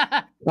for?"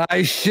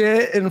 "I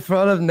shit in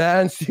front of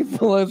Nancy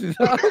Pelosi's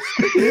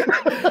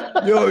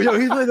house." yo,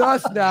 he's with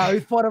us now.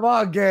 He's part of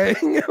our gang.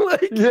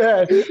 Like,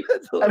 yeah,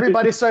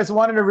 everybody starts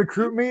wanting to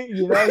recruit me.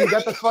 You know, you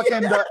got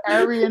the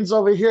Aryans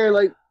over here,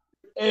 like,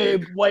 "Hey,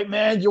 white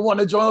man, you want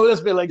to join with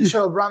us?" Be like,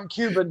 "Chill, bro, I'm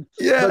Cuban."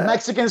 Yeah. The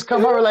Mexicans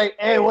come over like,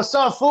 "Hey, what's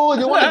up, fool?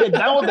 You want to get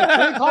down with the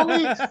clique,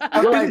 homie?"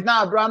 I'm like,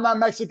 "Nah, bro, I'm not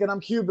Mexican. I'm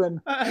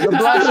Cuban." The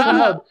blacks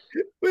come up.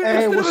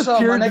 "Hey, what's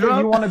up, my nigga?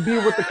 You want to be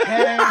with the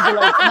Kangs?"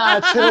 You're like, "Nah,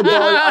 chill, bro.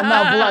 I'm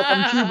not black.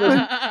 I'm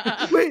Cuban."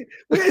 Wait,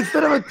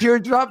 instead of a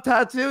teardrop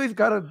tattoo, he's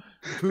got a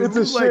poop, It's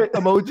a like, shit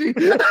emoji.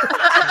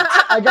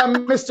 I got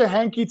Mr.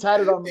 Hanky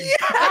tatted on me.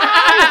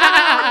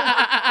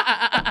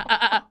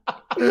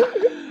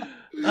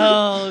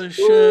 Oh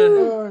shit!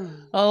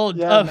 Oh,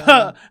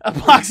 yeah, a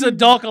box of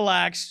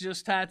Dulcolax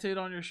just tattooed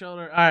on your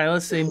shoulder. All right,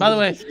 let's see. By the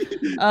way,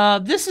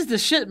 this is the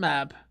shit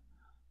map,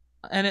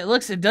 and it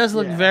does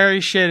look very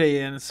shitty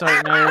in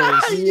certain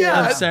areas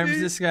of San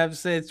Francisco. I have to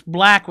say it's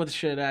black with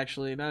shit,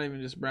 actually, not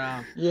even just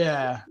brown.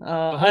 Yeah,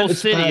 The whole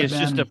city bad, is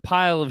just a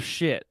pile of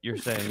shit. You're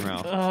saying,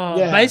 Ralph?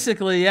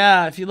 Basically,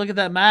 yeah. If you look at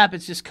that map,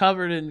 it's just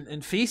covered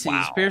in feces.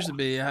 Wow. Appears to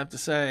be. I have to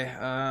say,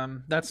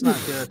 that's not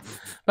good.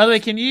 By the way,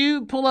 can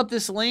you pull up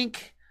this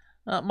link,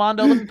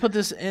 Mondo? Let me put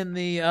this in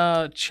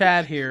the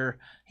chat here.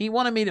 He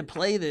wanted me to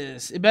play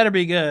this. It better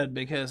be good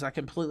because I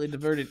completely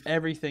diverted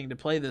everything to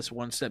play this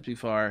one step too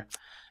far.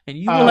 And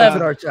you will have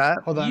in our chat.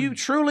 You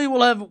truly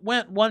will have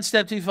went one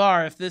step too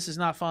far if this is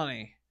not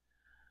funny.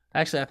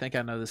 Actually, I think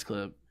I know this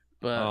clip.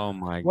 But oh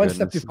my god, one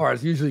step too far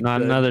is usually not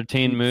good. Another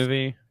teen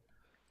movie.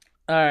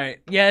 All right,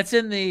 yeah, it's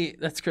in the.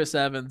 That's Chris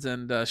Evans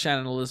and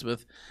Shannon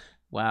Elizabeth.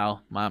 Wow,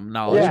 my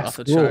knowledge off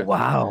the chart.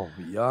 Wow,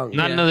 young.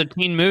 Not another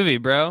teen movie,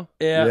 bro.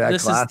 Yeah,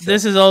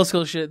 this is old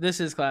school shit. This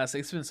is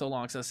classic. It's been so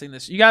long since I've seen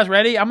this. You guys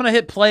ready? I'm gonna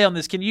hit play on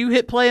this. Can you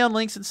hit play on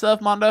links and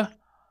stuff, Mondo?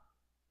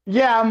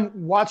 Yeah,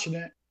 I'm watching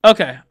it.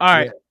 Okay, all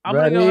right. Yeah. I'm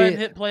gonna go ahead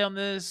and hit play on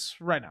this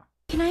right now.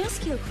 Can I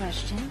ask you a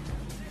question?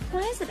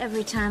 Why is it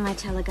every time I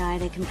tell a guy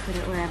they can put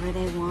it wherever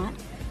they want,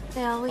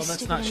 they always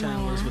stick it in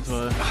my ass?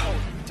 Oh,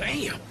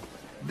 damn.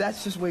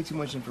 That's just way too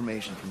much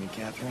information for me,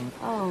 Catherine.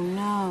 Oh,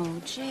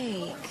 no,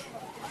 Jake.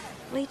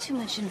 Way too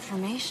much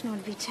information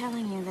would be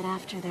telling you that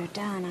after they're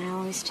done, I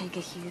always take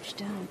a huge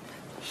dump.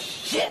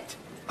 Shit!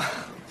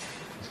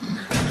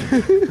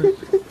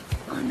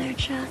 On their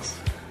chest.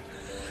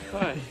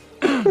 Hi.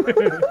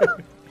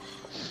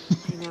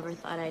 I never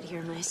thought I'd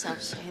hear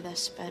myself say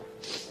this, but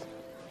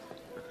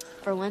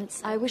for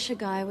once, I wish a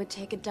guy would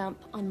take a dump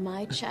on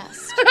my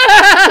chest.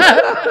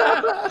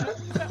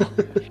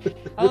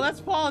 Oh,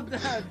 that's Paul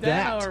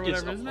Dano or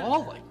whatever, isn't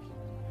it?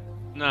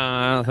 No,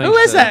 I don't think Who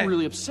is so. that?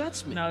 Really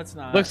upsets me. No, it's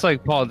not. Looks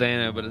like Paul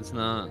Dano, but it's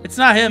not. It's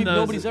not him, though.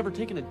 Nobody's ever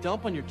taken a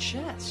dump on your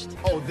chest.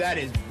 Oh, that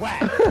is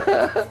whack.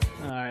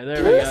 All right,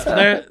 there we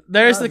go.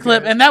 There's the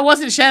clip. And that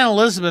wasn't Shannon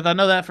Elizabeth. I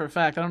know that for a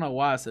fact. I don't know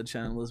why I said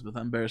Shannon Elizabeth.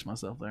 I embarrassed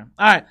myself there.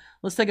 All right,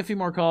 let's take a few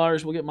more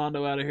callers. We'll get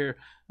Mondo out of here.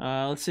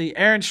 Let's see.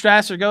 Aaron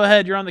Strasser, go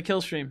ahead. You're on the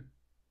kill stream.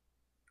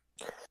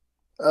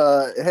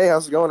 Hey,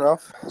 how's it going,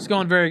 Ralph? It's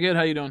going very good.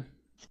 How you doing?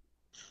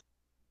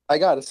 I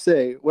gotta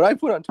say, what I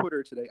put on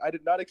Twitter today, I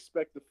did not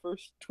expect the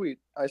first tweet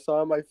I saw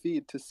on my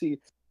feed to see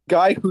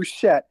guy who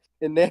shat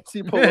in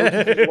Nancy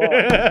Pelosi's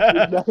lawn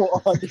is now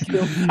on the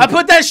kill stream. I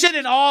put that shit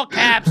in all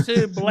caps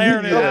too,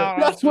 blaring it out.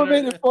 That's what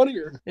made it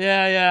funnier.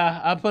 Yeah.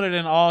 I put it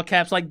in all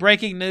caps, like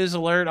breaking news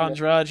alert on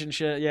Drudge and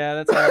shit. Yeah,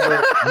 that's how I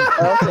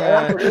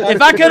did it.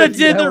 If I could have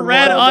did the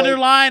red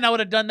underline, I would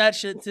have done that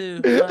shit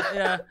too.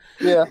 Yeah.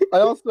 Yeah.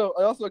 I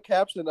also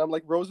captioned, I'm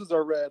like, roses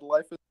are red.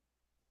 Life is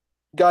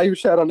guy who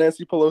shat on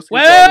Nancy Pelosi.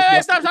 Wait,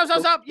 stop.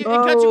 It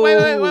cut you.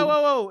 Wait,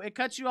 whoa. It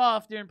cut you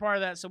off during part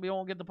of that, so we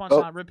won't get the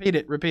punchline.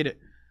 Repeat it.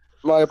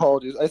 My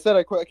apologies. I said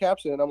I quit a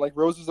caption, and I'm like,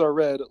 roses are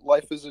red.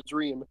 Life is a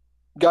dream.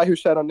 Guy who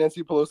shat on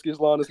Nancy Pelosi's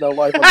lawn is now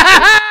live on the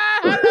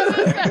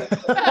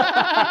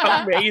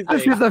Amazing.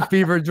 This is a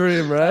fever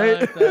dream,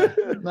 right?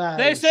 Nice.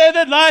 They say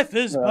that life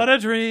is but a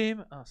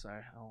dream. Oh,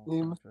 sorry. All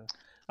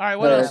right,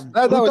 what else?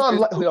 That was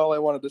basically all I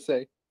wanted to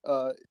say.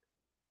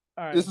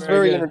 All right, this is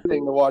very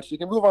entertaining to watch. You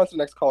can move on to the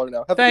next caller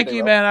now. Thank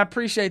you, man. I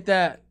appreciate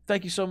that.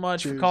 Thank you so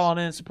much for calling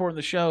in and supporting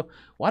the show.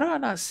 Why do I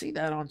not see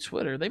that on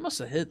Twitter? They must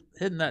have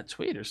hidden that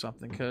tweet or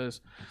something. Because,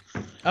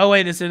 oh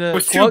wait, is it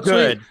a quote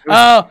tweet?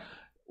 Oh,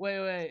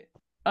 wait.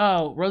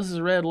 Oh, Roses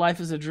are red, life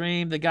is a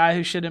dream. The guy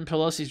who shit in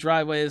Pelosi's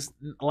driveway is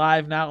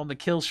live now on the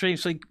kill stream.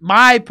 So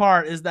my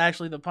part is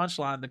actually the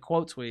punchline, the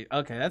quote tweet.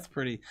 Okay, that's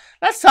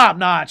top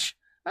notch.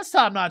 That's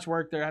top notch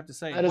work there, I have to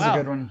say. That is a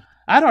good one.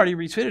 I'd already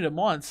retweeted him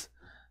once,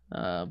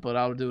 but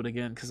I'll do it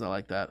again because I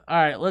like that. All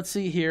right, let's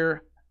see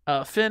here.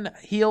 Finn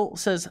Heel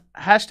says,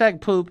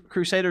 #poop,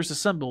 Crusaders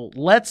assemble.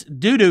 Let's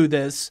do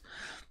this.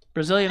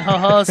 Brazilian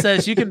Ho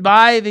says, you can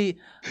buy the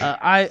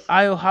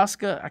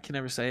ayahuasca, I can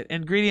never say it,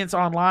 ingredients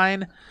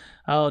online.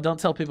 Oh, don't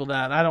tell people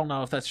that. I don't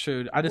know if that's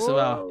true. I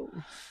disavow.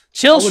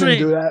 Chillstream.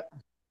 Do that.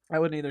 I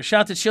wouldn't either.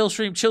 Shout to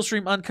Chillstream,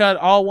 Chillstream Uncut,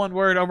 all one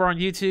word over on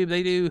YouTube.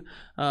 They do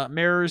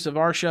mirrors of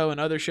our show and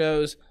other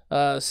shows.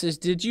 Says,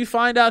 did you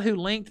find out who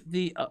linked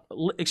the?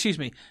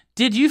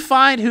 Did you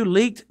find who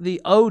leaked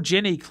the Oh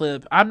Jenny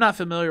clip? I'm not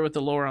familiar with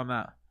the lore on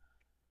that.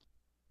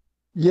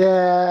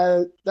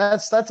 Yeah,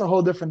 that's a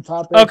whole different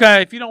topic.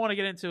 Okay, if you don't want to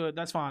get into it,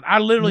 that's fine. I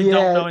literally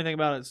don't know anything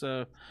about it,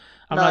 so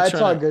I'm not it's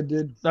all good,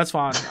 dude. That's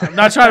fine. I'm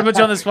not trying to put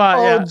you on the spot.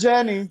 Oh,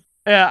 Jenny.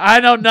 Yeah, I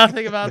know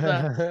nothing about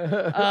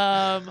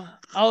that.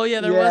 Oh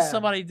yeah, there was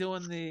somebody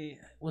doing the.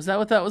 Was that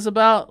what that was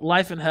about?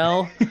 Life in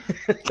Hell.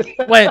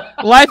 Wait,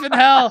 Life in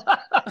Hell.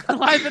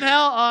 Life in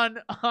Hell on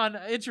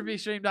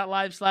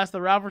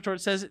entropystream.live/the Ralph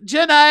Retort says,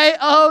 Jenny,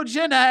 oh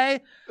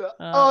Jenny.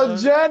 Oh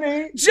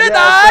Jenny. Jenny.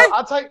 Yeah, so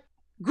I'll tell you.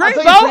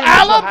 Greenbow,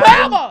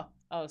 Alabama.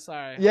 Oh,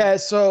 sorry. Yeah,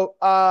 so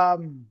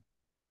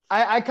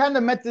I kind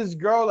of met this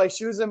girl, like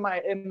she was in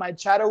my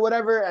chat or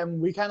whatever,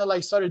 and we kind of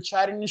like started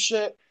chatting and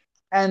shit.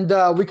 And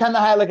we kind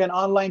of had like an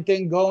online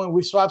thing going.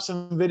 We swapped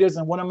some videos,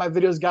 and one of my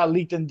videos got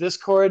leaked in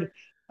Discord,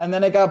 and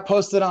then it got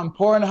posted on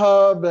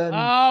Pornhub. And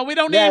oh, we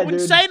don't need.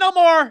 Say no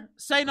more.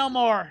 Say no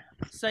more.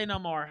 Say no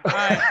more. All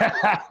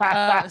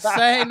right.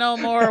 Say no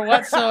more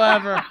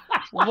whatsoever.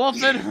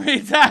 Wolfen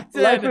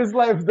Redacted. Life is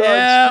life, dog.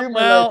 Yeah,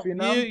 well, life, you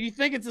know? You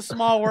think it's a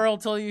small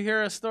world till you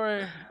hear a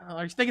story,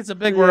 or you think it's a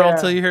big world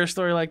till you hear a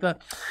story like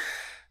that.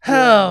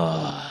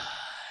 Oh.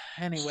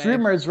 Anyway.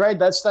 Streamers, right?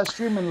 That's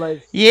streaming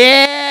life.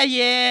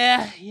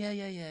 Yeah.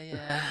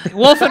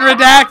 Wolfen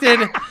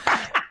Redacted.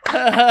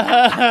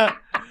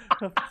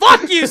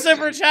 Fuck you,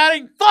 super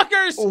chatting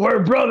fuckers. We're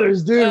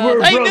brothers, dude.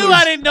 We're they brothers. knew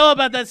I didn't know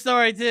about that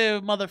story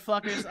too,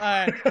 motherfuckers. All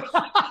right.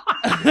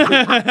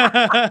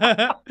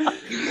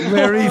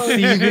 Larry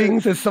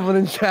Seavings is someone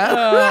in chat.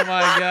 Oh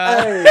my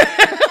god.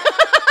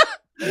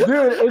 Hey.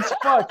 Dude, it's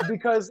fucked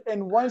because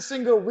in one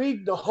single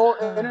week, the whole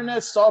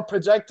internet saw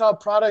projectile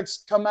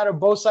products come out of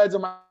both sides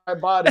of my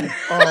body.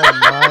 Oh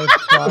my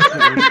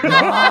fucking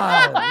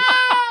god.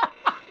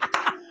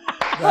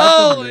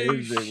 Holy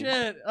amazing.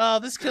 shit. Oh,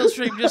 this kill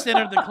stream just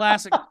entered the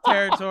classic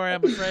territory,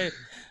 I'm afraid.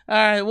 All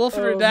right,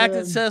 Wolfen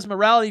Redacted says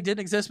morality didn't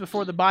exist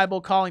before the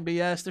Bible, calling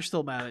BS. They're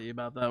still mad at you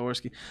about that,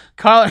 Worski.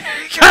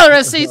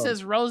 Kyler SC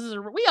says roses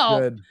are. We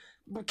all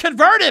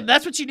convert him.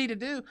 That's what you need to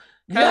do.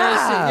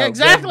 Yeah,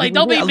 exactly.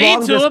 Don't be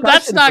mean to him.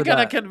 That's not going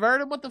to convert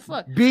him. What the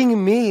fuck?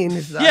 Being mean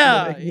is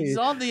not he's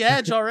on the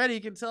edge already.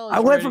 You can tell. I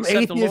went from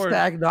atheist to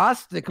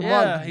agnostic. Come on.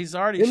 Yeah, he's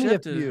already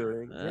shifted.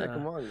 Yeah,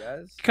 come on,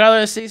 guys.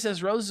 Kyler SC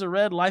says roses are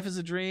red, life is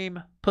a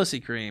dream, pussy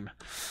cream.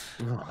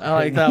 I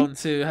like that one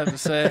too, I have to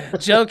say.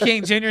 Joe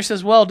King Jr.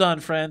 says, well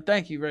done, friend.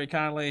 Thank you very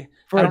kindly.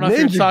 For I don't know if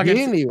you're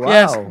talking wow.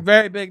 Yes,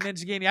 very big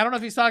Ninja Genie. I don't know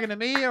if he's talking to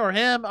me or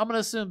him. I'm going to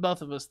assume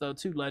both of us, though.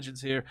 Two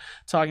legends here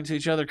talking to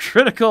each other.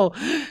 Critical.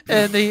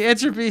 And the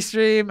Entropy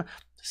stream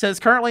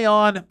says currently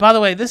on. By the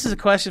way, this is a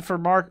question for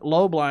Mark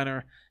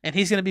Lobliner, and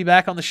he's going to be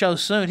back on the show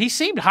soon. He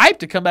seemed hyped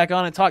to come back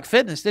on and talk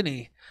fitness, didn't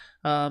he?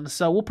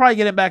 So we'll probably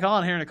get him back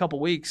on here in a couple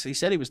weeks. He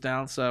said he was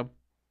down, so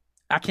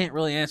I can't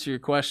really answer your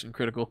question,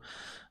 Critical.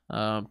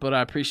 But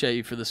I appreciate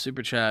you for the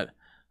super chat.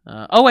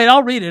 Oh wait,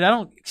 I'll read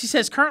it. She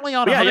says currently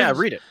on.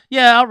 Read it.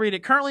 Yeah, I'll read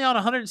it. Currently on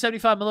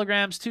 175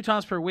 milligrams, 2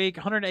 times per week,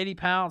 180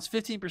 pounds,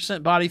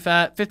 15% body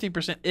fat,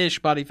 15% ish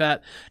body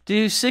fat.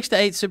 Do 6 to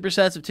 8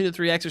 supersets of 2 to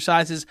 3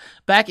 exercises.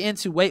 Back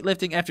into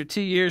weightlifting after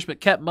 2 years,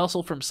 but kept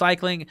muscle from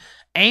cycling.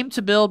 Aim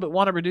to build, but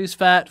want to reduce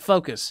fat.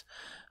 Focus.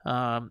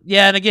 Yeah,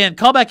 and again,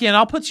 call back in.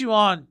 I'll put you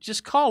on.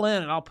 Just call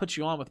in, and I'll put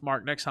you on with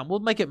Mark next time.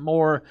 We'll make it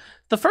more.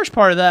 The first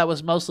part of that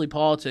was mostly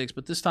politics,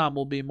 but this time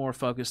we'll be more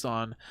focused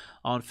on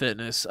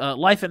fitness.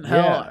 Life in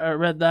Hell. I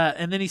read that,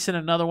 and then he sent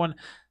another one.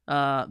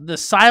 The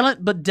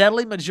silent but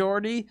deadly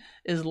majority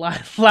is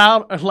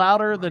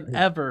louder than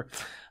ever.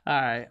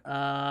 All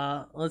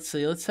right. Let's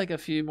see. Let's take a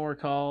few more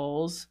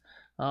calls.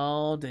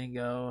 Oh,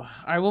 Dingo. All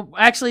right. Well,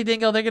 actually,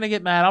 Dingo, they're gonna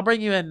get mad. I'll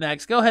bring you in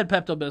next. Go ahead,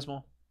 Pepto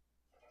Bismol.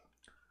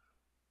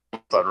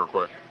 Real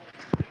quick.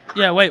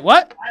 Yeah, wait,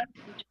 what?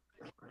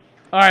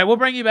 All right, we'll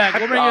bring you back.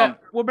 We'll bring you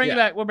back. We'll bring you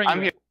back. We'll bring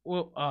you back.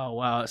 Oh,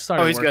 wow. It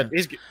started he's working. good.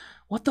 He's good.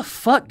 What the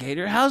fuck,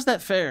 Gator? How's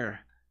that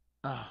fair?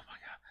 Oh, my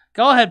God.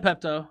 Go ahead,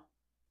 Pepto.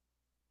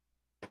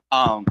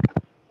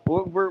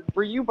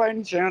 Were you by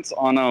any chance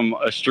on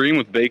a stream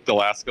with Baked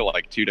Alaska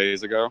like 2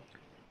 days ago?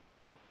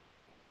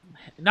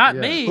 Not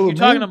me. Who, You're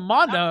talking to me?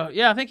 Mondo.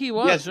 Yeah, I think he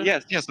was.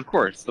 Yes, of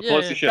course. The Yeah,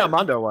 Pelosi yeah. shit. Yeah,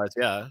 Mondo was.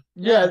 Yeah.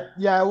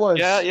 Yeah, it was.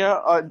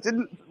 Yeah.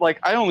 Didn't like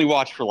I only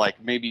watched for like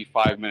maybe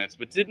 5 minutes,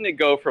 but didn't it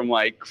go from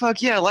like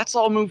fuck yeah, let's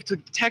all move to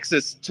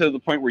Texas to the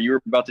point where you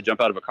were about to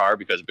jump out of a car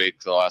because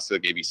Baked Alaska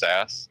gave you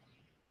sass?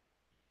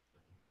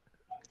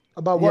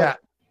 About what? Yeah.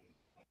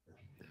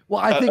 Well,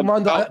 I think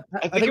Mondo.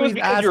 I think it was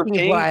because you were asking is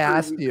paying what I for-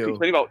 asked you.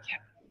 complaining about.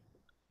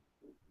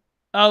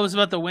 Oh, it was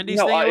about the Wendy's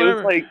No, thing or it whatever?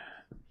 was like.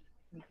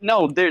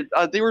 No,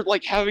 they were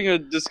like having a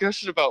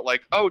discussion about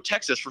like, oh,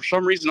 Texas. For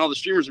some reason, all the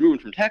streamers are moving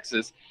from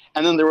Texas,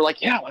 and then they were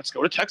like, yeah, let's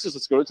go to Texas,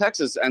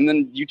 and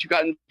then you two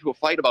got into a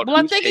fight about. Well,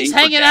 I who's think he's paying for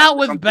hanging gas out or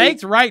with something.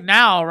 Baked right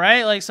now,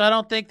 right? Like, so I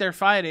don't think they're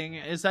fighting.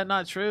 Is that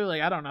not true?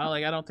 Like, I don't know.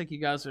 Like, I don't think you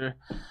guys are,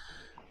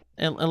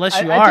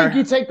 unless you are. I think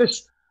you take the.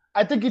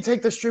 I think you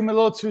take the stream a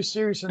little too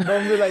serious and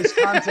don't realize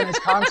content is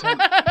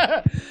content.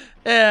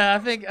 Yeah,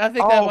 I think that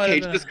Oh, might okay, have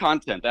it's been. just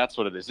content. That's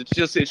what it is. It's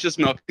just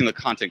milking the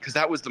content because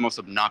that was the most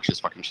obnoxious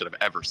fucking shit I've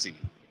ever seen.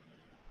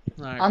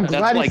 All right, I'm Pep.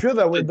 glad you feel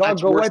that way, dog.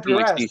 That's Go worse wipe than your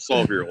like ass.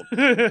 seeing 12-year-old.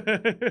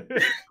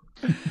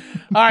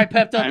 All right,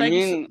 Pepto. I Thank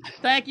mean- you.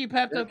 Thank you,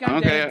 Pepto. God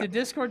Okay. damn it. Did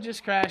Discord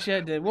just crash? Yeah,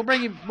 it did. We'll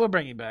bring you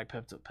back,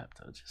 Pepto.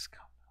 Just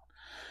come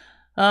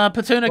on.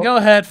 Petuna, go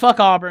ahead. Fuck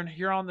Auburn.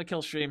 You're on the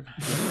kill stream.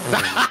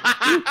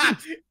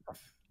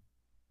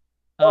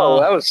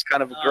 Oh, that was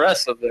kind of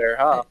aggressive there,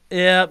 huh?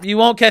 Yeah, you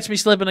won't catch me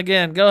slipping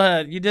again. Go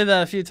ahead. You did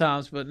that a few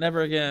times, but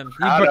never again.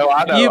 I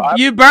know.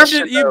 You burned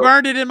it. You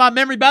burned it in my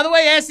memory. By the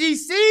way,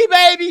 SEC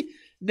baby,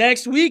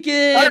 next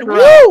weekend. Right.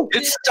 Woo!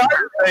 It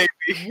started,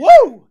 baby.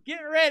 Woo! Get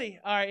ready.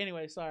 All right.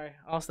 Anyway, sorry.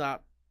 I'll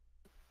stop.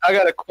 I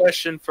got a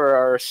question for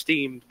our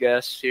esteemed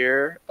guest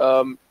here.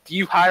 Do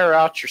you hire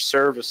out your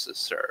services,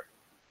 sir?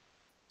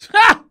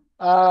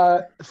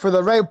 For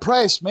the right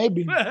price,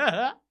 maybe. Can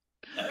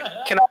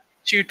I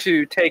get you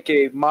to take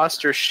a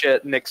monster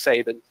shit Nick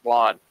Saban's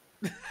lawn?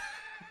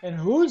 And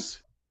whose?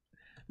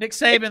 Nick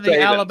Saban, the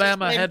Saban.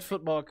 Alabama head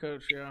football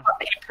coach. Yeah.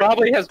 He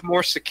probably has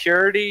more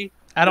security.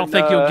 I don't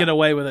than, think you'll get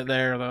away with it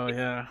there, though.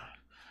 Yeah.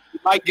 You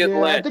might get Yeah, I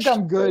lynched. think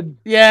I'm good.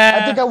 Yeah.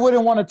 I think I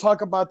wouldn't want to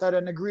talk about that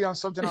and agree on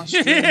something on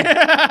stream.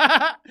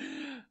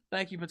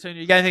 Thank you,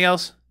 Petunia. You got anything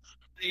else?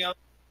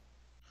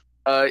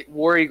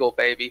 War Eagle,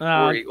 baby.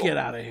 Oh, War Eagle. get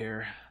out of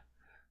here.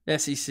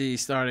 SEC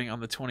starting on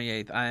the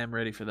 28th. I am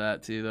ready for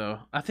that too, though.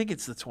 I think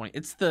it's the 20th.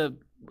 It's the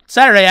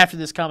Saturday after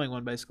this coming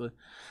one, basically.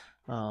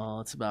 Oh,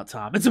 it's about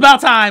time. It's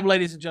about time,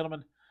 ladies and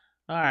gentlemen.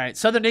 All right,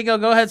 Southern Dingo,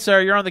 go ahead,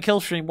 sir. You're on the kill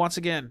stream once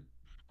again,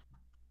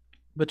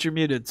 but you're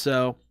muted,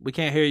 so we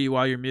can't hear you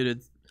while you're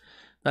muted.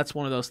 That's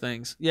one of those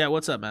things. Yeah,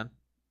 what's up, man?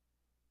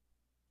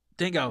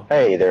 Dingo.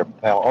 Hey there,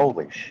 pal.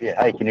 Holy shit.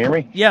 Hey, can you hear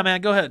me? Yeah,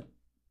 man. Go ahead.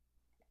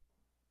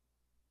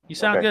 You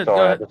sound Okay, good. Sorry,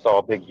 Go I ahead. just saw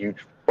a big, huge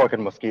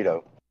fucking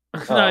mosquito.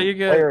 No, you're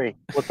good. Larry,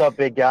 what's up,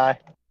 big guy?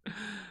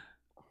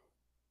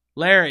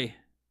 Larry.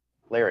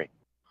 Larry.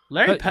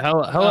 Larry.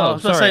 Hello. Oh, I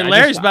was gonna Sorry, say I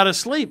Larry's just- about to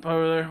sleep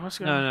over there. What's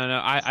going on? No.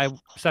 I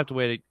stepped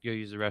away to go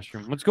use the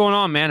restroom. What's going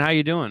on, man? How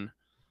you doing?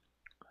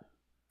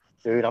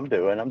 Dude, I'm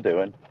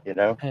doing, you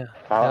know? Hell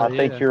I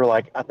think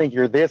yeah. I think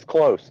you're this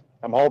close.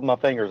 I'm holding my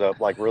fingers up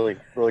like really,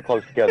 really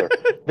close together.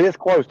 This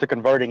close to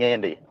converting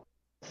Andy.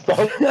 So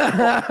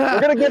we're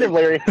gonna get him,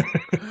 Larry.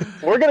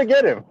 We're gonna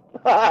get him.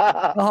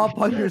 I'll hop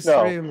on your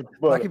stream.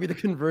 but- That could be the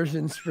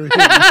conversion stream.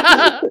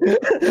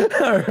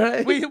 All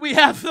right. We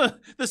have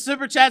the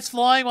super chats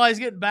flowing while he's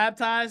getting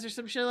baptized or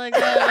some shit like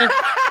that.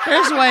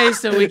 There's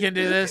ways that we can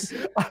do this.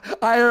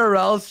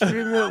 IRL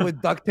stream it with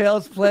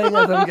DuckTales playing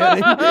as I'm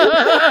getting.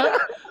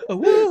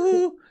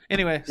 Woohoo!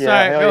 Anyway, Yeah,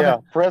 sorry. hell Go yeah.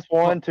 ahead.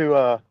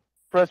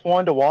 Press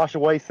one to wash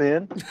away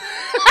sin.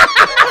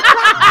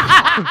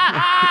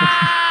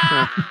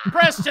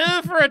 Press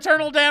 2 for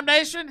eternal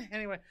damnation.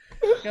 Anyway,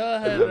 go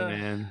ahead.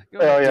 Man. Go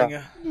Hell ahead,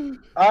 yeah. Dingo.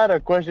 I had a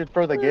question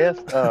for the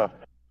guest.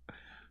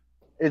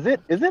 Is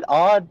it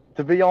odd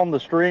to be on the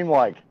stream?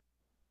 Like,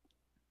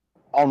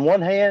 on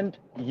one hand,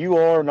 you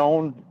are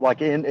known,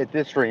 like at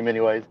this stream,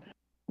 anyways,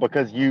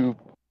 because you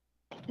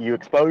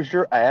exposed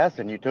your ass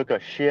and you took a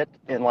shit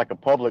in like a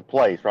public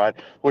place, right?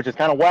 Which is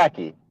kind of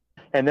wacky.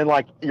 And then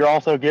like you're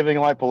also giving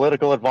like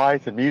political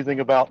advice and musing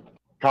about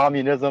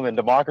communism and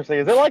democracy.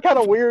 Is it like kind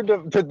of weird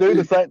to do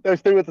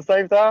those two at the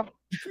same time?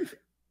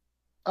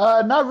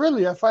 Not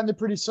really. I find it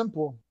pretty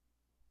simple.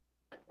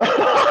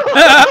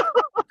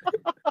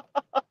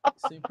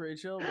 Seem pretty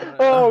chill.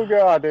 Oh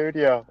god, dude,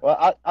 yeah.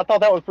 Well, I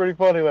thought that was pretty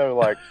funny though.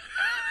 Like,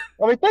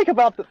 I mean, think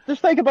about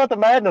the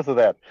madness of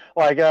that.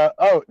 Like,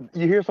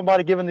 you hear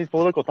somebody giving these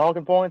political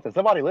talking points, and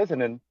somebody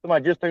listening,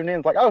 somebody just tuned in,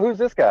 it's like, oh, who's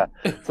this guy?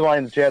 Somebody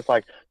in the chat's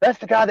like, that's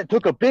the guy that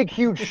took a big,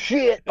 huge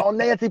shit on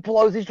Nancy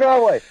Pelosi's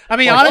driveway. I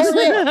mean, Like,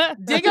 honestly, oh, yeah.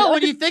 Dingo,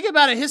 when you think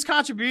about it, his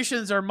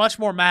contributions are much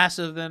more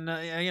massive than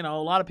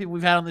a lot of people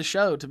we've had on the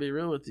show. To be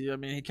real with you, I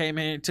mean, he came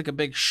in and took a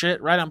big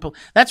shit right on.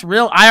 That's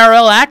real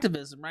IRL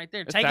activism right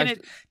there.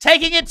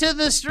 Taking it to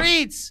the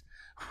streets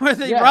where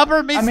the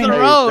rubber meets the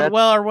road,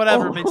 or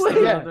whatever meets the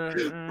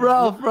road.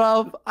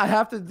 Ralph, I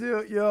have to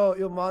do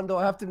Mondo.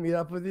 I have to meet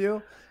up with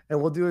you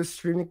and we'll do a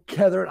stream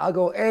together, and I'll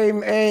go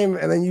aim,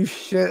 and then you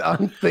shit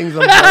on things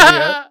I'm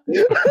at. We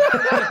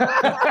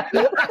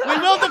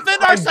will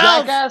defend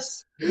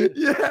ourselves.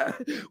 Yeah.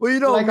 Well, you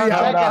know, Like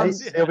me,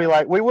 he'll be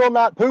like, we will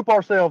not poop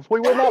ourselves.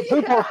 We will not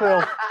poop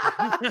ourselves.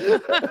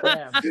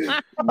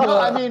 No,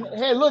 I mean,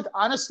 hey, look,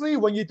 honestly,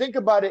 when you think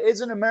about it,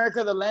 isn't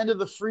America the land of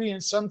the free?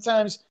 And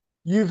sometimes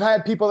you've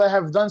had people that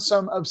have done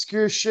some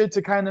obscure shit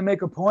to kind of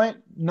make a point,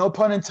 no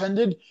pun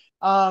intended.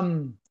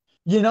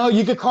 You know,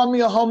 you could call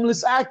me a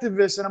homeless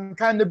activist, and I'm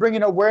kind of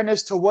bringing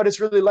awareness to what it's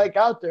really like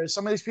out there.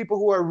 Some of these people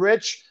who are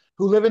rich,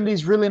 who live in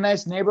these really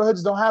nice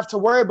neighborhoods, don't have to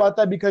worry about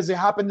that because they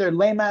hop in their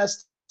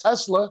lame-ass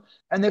Tesla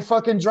and they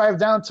fucking drive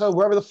down to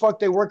wherever the fuck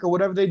they work or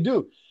whatever they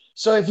do.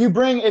 So if you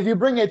bring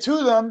it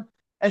to them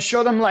and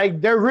show them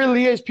like there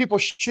really is people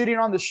shitting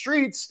on the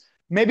streets,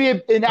 maybe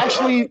it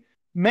actually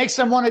makes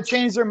them want to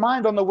change their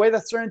mind on the way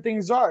that certain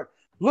things are.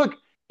 Look,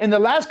 in the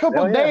last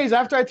couple of days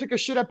after I took a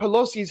shit at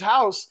Pelosi's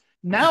house,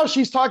 now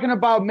she's talking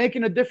about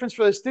making a difference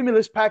for the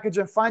stimulus package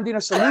and finding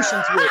a solution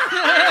to it.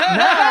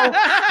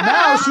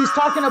 Now she's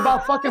talking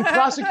about fucking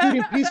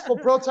prosecuting peaceful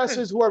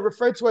protesters who are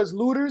referred to as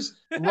looters,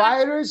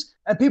 rioters,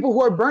 and people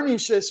who are burning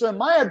shit. So in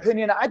my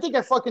opinion, I think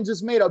I fucking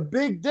just made a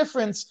big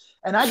difference,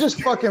 and I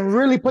just fucking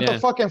really put the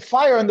fucking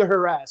fire under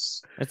her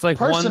ass. It's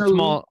like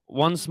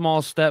one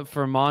small step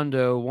for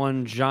Mondo,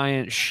 one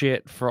giant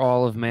shit for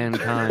all of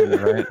mankind,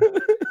 right?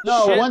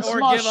 No, Shit one or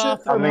small give shit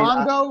off for the-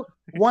 Mondo,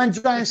 one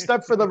giant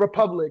step for the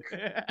Republic.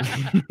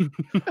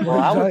 Well,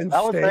 I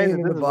would say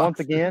that this is once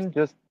again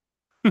this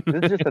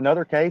is just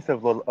another case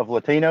of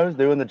Latinos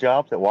doing the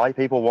jobs that white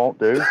people won't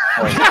do.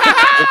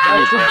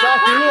 That's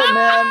exactly it,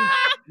 man.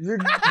 You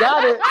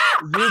got it.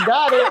 You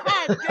got it.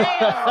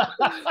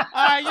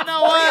 All right, you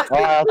know what?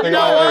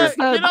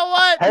 You know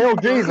what? Hail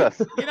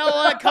Jesus. You know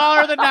what?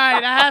 Caller of the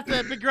night. I have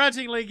to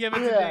begrudgingly give it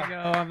to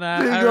Dingo on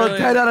that. I Dingo, really-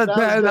 10 out of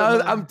 10.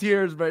 I'm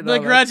tears right now.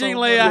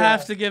 Begrudgingly, I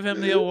have to give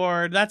him the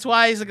award. That's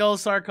why he's a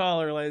gold star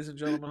caller, ladies and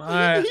gentlemen. All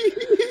right.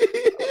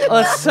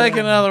 Let's take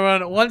another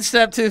one. One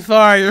step too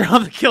far, you're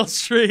on the kill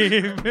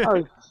stream.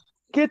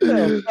 Get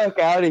the fuck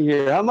out of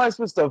here. How am I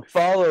supposed to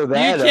follow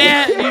that? You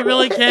can't. You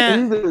really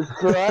can't. Jesus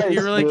Christ,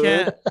 You really dude.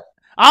 can't.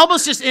 I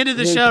almost just ended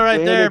the show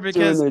right there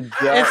because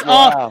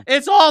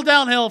it's all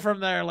downhill from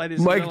there, ladies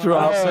and gentlemen.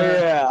 drop. Oh,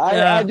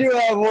 yeah. I do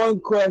have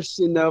one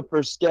question, though, for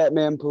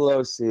Scatman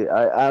Pelosi.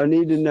 I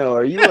need to know,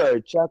 are you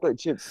a chocolate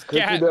chip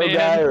cookie dough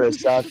guy or a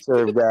soft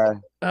serve guy?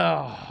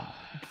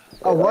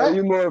 What? Are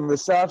you more of a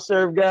soft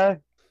serve guy?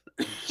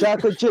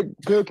 Chocolate chip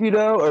cookie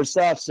dough or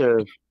soft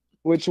serve?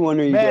 Which one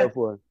are you Man. go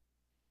for?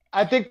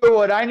 I think for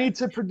what I need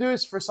to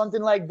produce for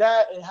something like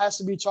that, it has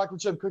to be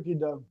chocolate chip cookie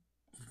dough.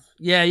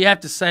 Yeah, you have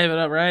to save it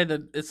up, right?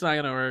 It's not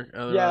gonna work.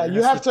 Yeah,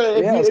 you have to.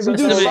 If you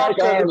do soft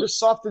serve, it just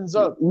softens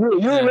up. You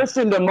were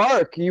listening to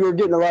Mark. You were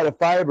getting a lot of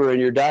fiber in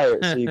your diet,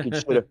 so you could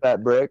shit a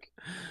fat brick.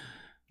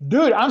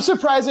 Dude, I'm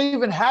surprised I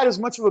even had as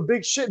much of a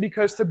big shit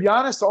because, to be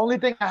honest, the only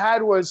thing I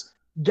had was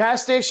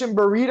gas station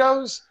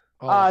burritos,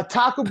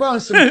 Taco Bell,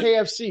 and some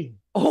KFC.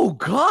 Oh,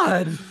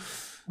 God.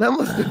 That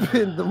must have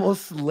been the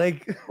most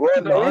like.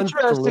 Well, the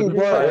interesting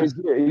part is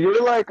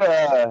you're like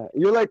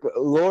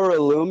Laura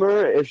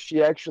Loomer if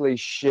she actually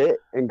shit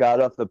and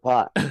got off the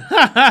pot.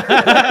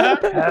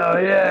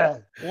 Hell yeah!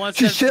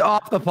 She shit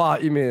off the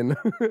pot. You mean?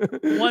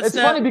 It's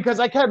funny because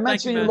I kept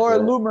mentioning Laura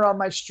Loomer on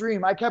my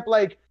stream. I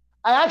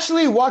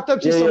actually walked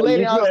up to some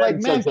lady and I was like,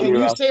 "Man, can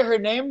you say her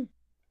name?"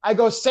 I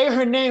go, "Say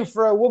her name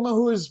for a woman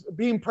who is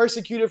being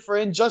persecuted for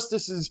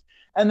injustices."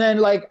 And then,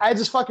 like, I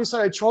just fucking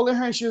started trolling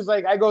her, and she was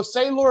like, I go,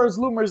 say Laura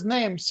Loomer's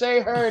name. Say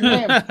her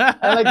name. And,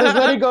 like, this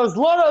lady goes,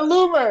 Laura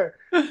Loomer.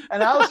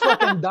 And I was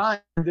fucking dying,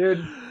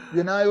 dude.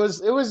 You know, it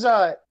was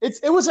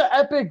an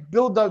epic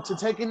build-up to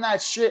taking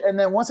that shit. And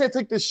then once I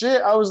took the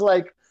shit, I was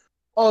like,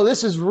 oh,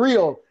 this is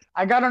real.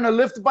 I got on a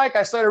lift bike.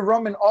 I started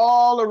roaming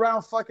all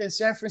around fucking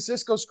San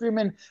Francisco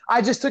screaming,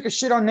 I just took a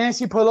shit on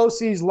Nancy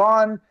Pelosi's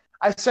lawn.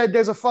 I said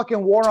there's a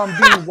fucking war on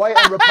being white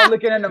and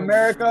Republican in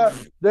America.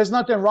 There's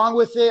nothing wrong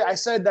with it. I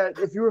said that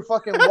if you were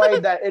fucking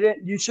white,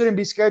 you shouldn't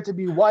be scared to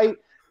be white.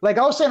 Like,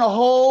 I was saying a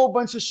whole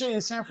bunch of shit in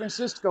San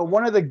Francisco,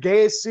 one of the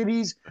gayest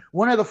cities,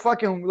 one of the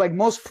fucking like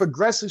most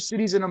progressive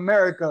cities in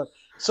America.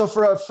 So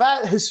for a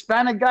fat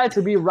Hispanic guy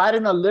to be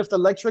riding a Lyft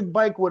electric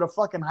bike with a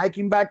fucking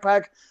hiking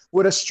backpack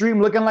with a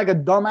stream looking like a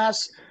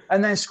dumbass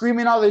and then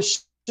screaming all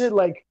this shit,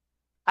 like,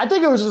 I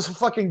think it was just a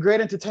fucking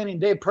great entertaining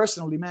day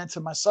personally, man, to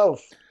myself.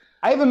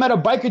 I even met a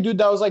biker dude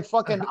that was like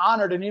fucking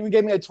honored and even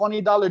gave me a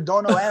 $20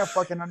 dono and a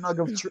fucking nug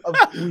of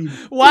weed.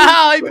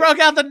 Wow, he broke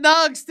out the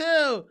nugs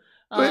too.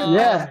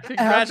 Yeah,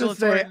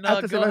 congratulatory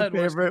nug. Go ahead.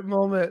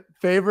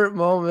 Favorite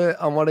moment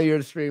on one of your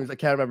streams. I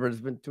can't remember.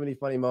 There's been too many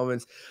funny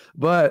moments,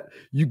 but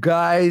you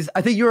guys,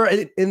 I think you're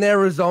in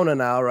Arizona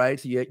now, right?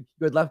 So you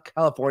had left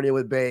California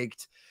with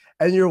Baked.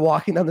 And you're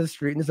walking down the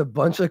street and there's a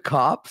bunch of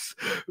cops.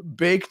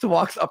 Baked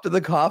walks up to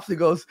the cops and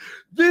goes,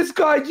 this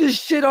guy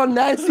just shit on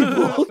Nancy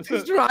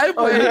Pelosi's driveway.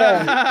 Oh,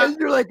 yeah. And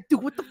you're like,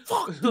 dude, what the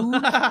fuck,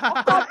 dude?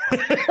 Fuck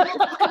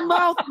your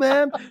mouth,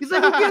 man. He's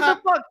like, who gives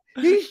a fuck?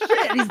 He's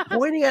shit. He's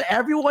pointing at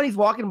everyone he's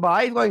walking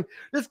by. He's going,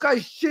 this guy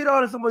shit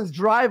on someone's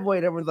driveway.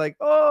 And everyone's like,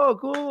 oh,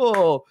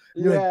 cool.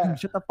 You're like,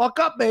 shut the fuck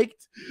up, mate.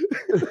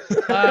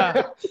 Dude,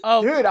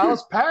 I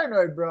was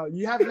paranoid, bro.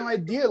 You have no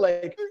idea.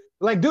 Like,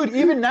 dude,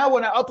 even now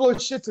when I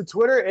upload shit to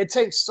Twitter, it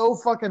takes so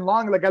fucking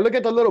long. Like, I look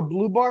at the little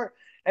blue bar,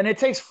 and it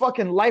takes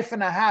fucking life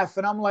and a half.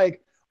 And I'm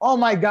like, oh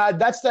my God,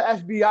 that's the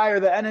FBI or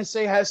the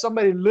NSA has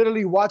somebody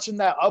literally watching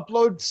that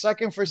upload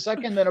second for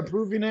second, then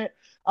approving it.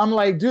 I'm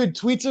like, dude,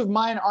 tweets of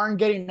mine aren't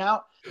getting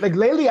out. Like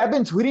lately, I've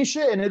been tweeting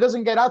shit and it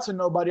doesn't get out to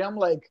nobody. I'm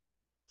like,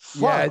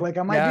 fuck. Like,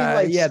 am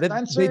I being like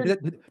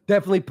censored? They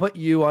definitely put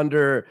you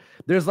under.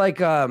 There's like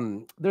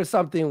there's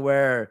something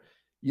where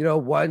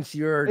once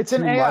you're it's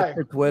an AI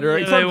for Twitter,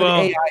 it's something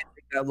AI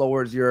that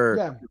lowers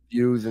your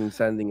views and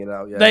sending it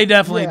out. Yeah, they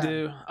definitely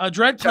do.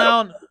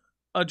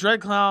 A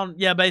Dread Clown,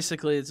 yeah,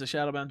 basically it's a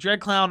Shadowbound.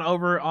 Dread Clown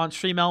over on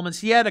Stream Elements.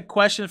 He had a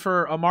question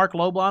for Mark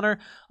Lobliner.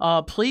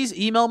 Please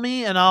email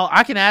me and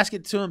I can ask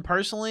it to him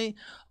personally,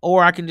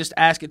 or I can just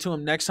ask it to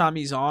him next time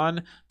he's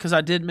on, because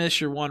I did miss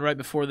your one right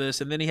before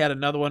this. And then he had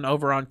another one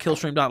over on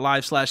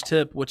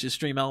killstream.live/tip, which is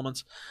Stream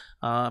Elements.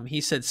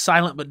 He said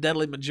silent but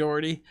deadly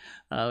majority.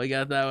 We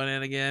got that one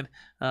in again.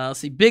 Let's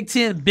see. Big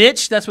Ten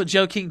bitch. That's what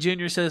Joe King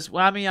Jr. says.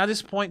 Well, I mean, I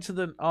just point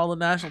to all the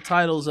national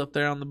titles up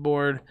there on the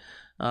board.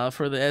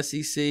 For the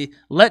SEC.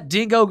 Let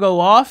Dingo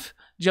go off,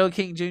 Joe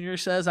King Jr.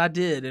 says. I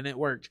did, and it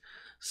worked.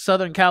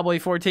 Southern Cowboy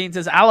 14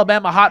 says,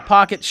 Alabama Hot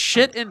Pocket,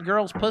 shit in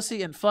girls'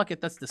 pussy, and fuck it,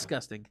 that's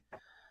disgusting.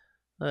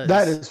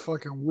 That is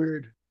fucking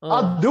weird.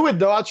 I'll do it,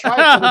 though. I'll try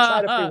it for the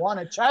chat if they want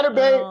it.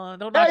 Chatterbait.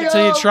 Don't knock it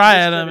till you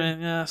try it. I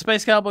mean,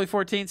 Space Cowboy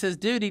 14 says,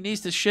 dude, he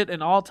needs to shit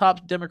in all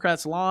top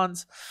Democrats'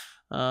 lawns.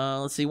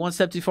 Let's see. One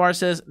Step Too Far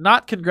says,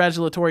 not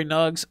congratulatory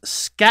nugs,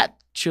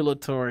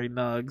 scatulatory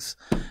nugs.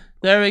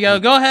 There we go.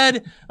 Go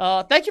ahead.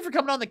 Thank you for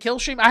coming on the Kill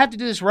Stream. I have to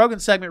do this Rogan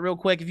segment real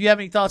quick. If you have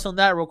any thoughts on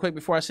that real quick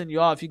before I send you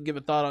off, you can give a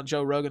thought on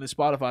Joe Rogan and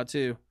Spotify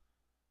too.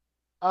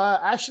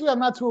 Actually, I'm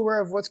not too aware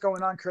of what's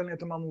going on currently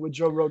at the moment with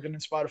Joe Rogan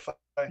and Spotify.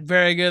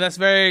 Very good. That's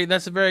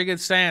a very good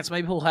stance.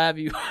 Maybe he'll have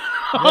you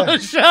on the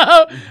show.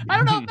 I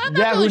don't know. I'm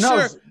not really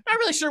sure. Not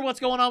really sure what's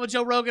going on with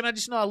Joe Rogan. I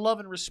just know I love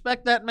and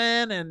respect that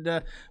man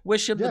and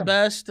wish him the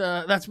best.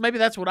 That's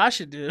what I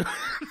should do.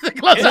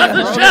 If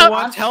Rogan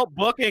wants help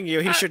booking you,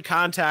 he should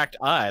contact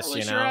us.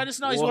 Sure. I just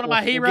know he's one of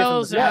my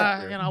heroes. And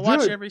I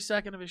watch every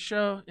second of his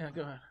show. Yeah,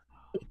 go ahead.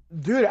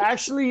 Dude,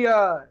 actually,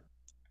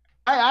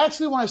 I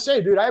actually want to say,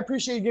 dude, I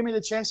appreciate you giving me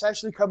the chance to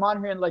actually come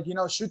on here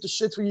and shoot the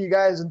shits with you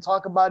guys and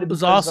talk about it. It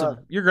was awesome.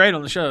 You're great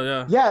on the show,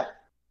 yeah. Yeah,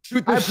 I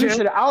appreciate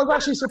it. I was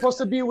actually supposed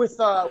to be with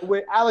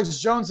Alex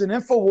Jones and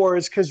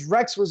InfoWars because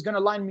Rex was gonna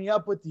line me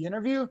up with the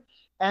interview,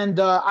 and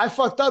I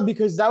fucked up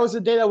because that was the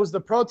day that was the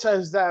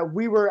protest that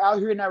we were out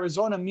here in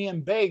Arizona, me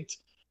and Baked,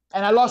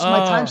 and I lost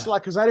my time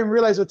slot because I didn't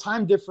realize the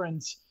time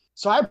difference.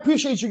 So I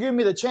appreciate you giving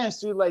me the chance,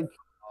 dude.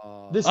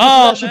 This is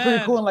actually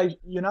pretty cool, and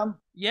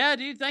Yeah,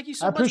 dude, thank you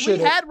so much. We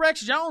had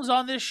Rex Jones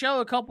on this show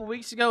a couple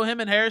weeks ago,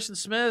 him and Harrison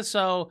Smith,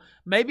 so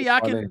maybe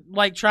I can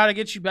try to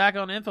get you back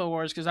on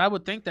InfoWars because I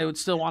would think they would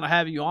still want to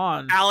have you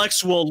on.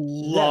 Alex will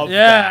love that.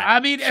 Yeah,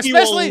 I mean,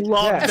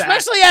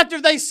 especially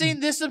after they've seen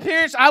this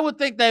appearance, I would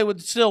think they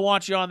would still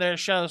want you on their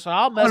show, so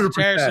I'll message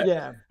 100%. Harrison.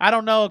 Yeah. I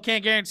don't know,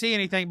 can't guarantee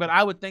anything, but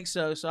I would think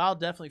so I'll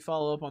definitely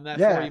follow up on that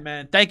for you,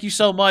 man. Thank you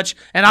so much,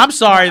 and I'm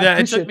sorry that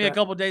it took me a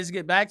couple days to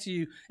get back to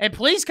you, and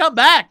please come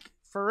back,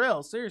 for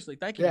real, seriously.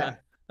 Thank you, man.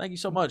 Thank you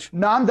so much.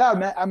 No, I'm down,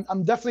 man.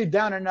 I'm definitely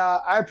down, and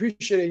I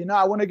appreciate it.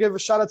 I want to give a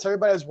shout out to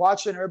everybody that's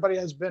watching, everybody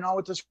has been on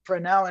with us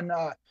right now, and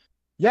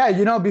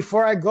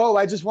before I go,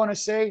 I just want to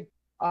say,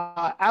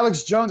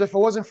 Alex Jones, if it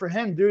wasn't for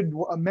him, dude,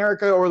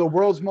 America or the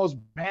world's most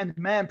banned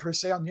man per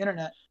se on the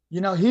internet,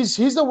 he's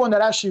the one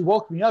that actually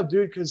woke me up,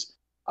 dude. Because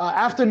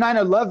after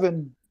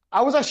 9/11,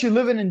 I was actually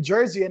living in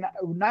Jersey, and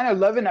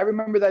 9/11, I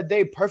remember that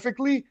day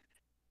perfectly.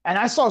 And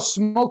I saw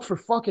smoke for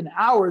fucking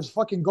hours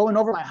fucking going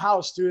over my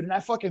house, dude. And I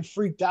fucking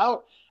freaked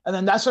out. And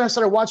then that's when I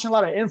started watching a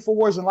lot of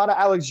InfoWars and a lot of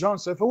Alex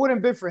Jones. So if it wouldn't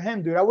have been for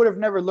him, dude, I would have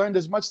never learned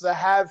as much as I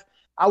have.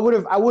 I would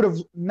have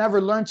never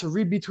learned to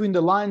read between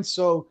the lines.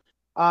 So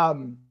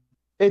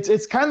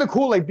it's kind of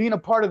cool, being a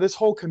part of this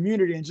whole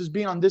community and just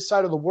being on this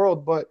side of the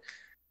world. But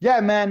yeah,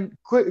 man,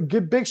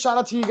 big shout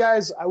out to you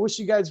guys. I wish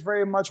you guys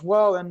very much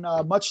well and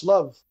much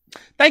love.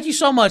 Thank you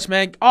so much,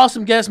 man.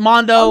 Awesome guest,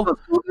 Mondo. Mondo's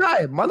a cool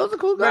guy. Mondo's a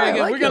cool guy. Very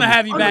good. We're going to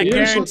have you back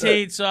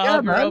guaranteed, so I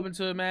hope you're open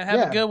to it, man.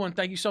 Have a good one.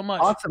 Thank you so much.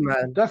 Awesome,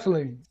 man.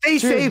 Definitely. Stay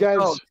safe,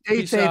 guys.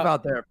 Stay safe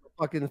out there.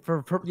 For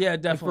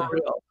definitely. For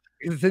real.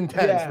 It's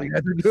intense. Yeah. You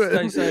guys are good.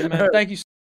 Stay safe, man. Thank you.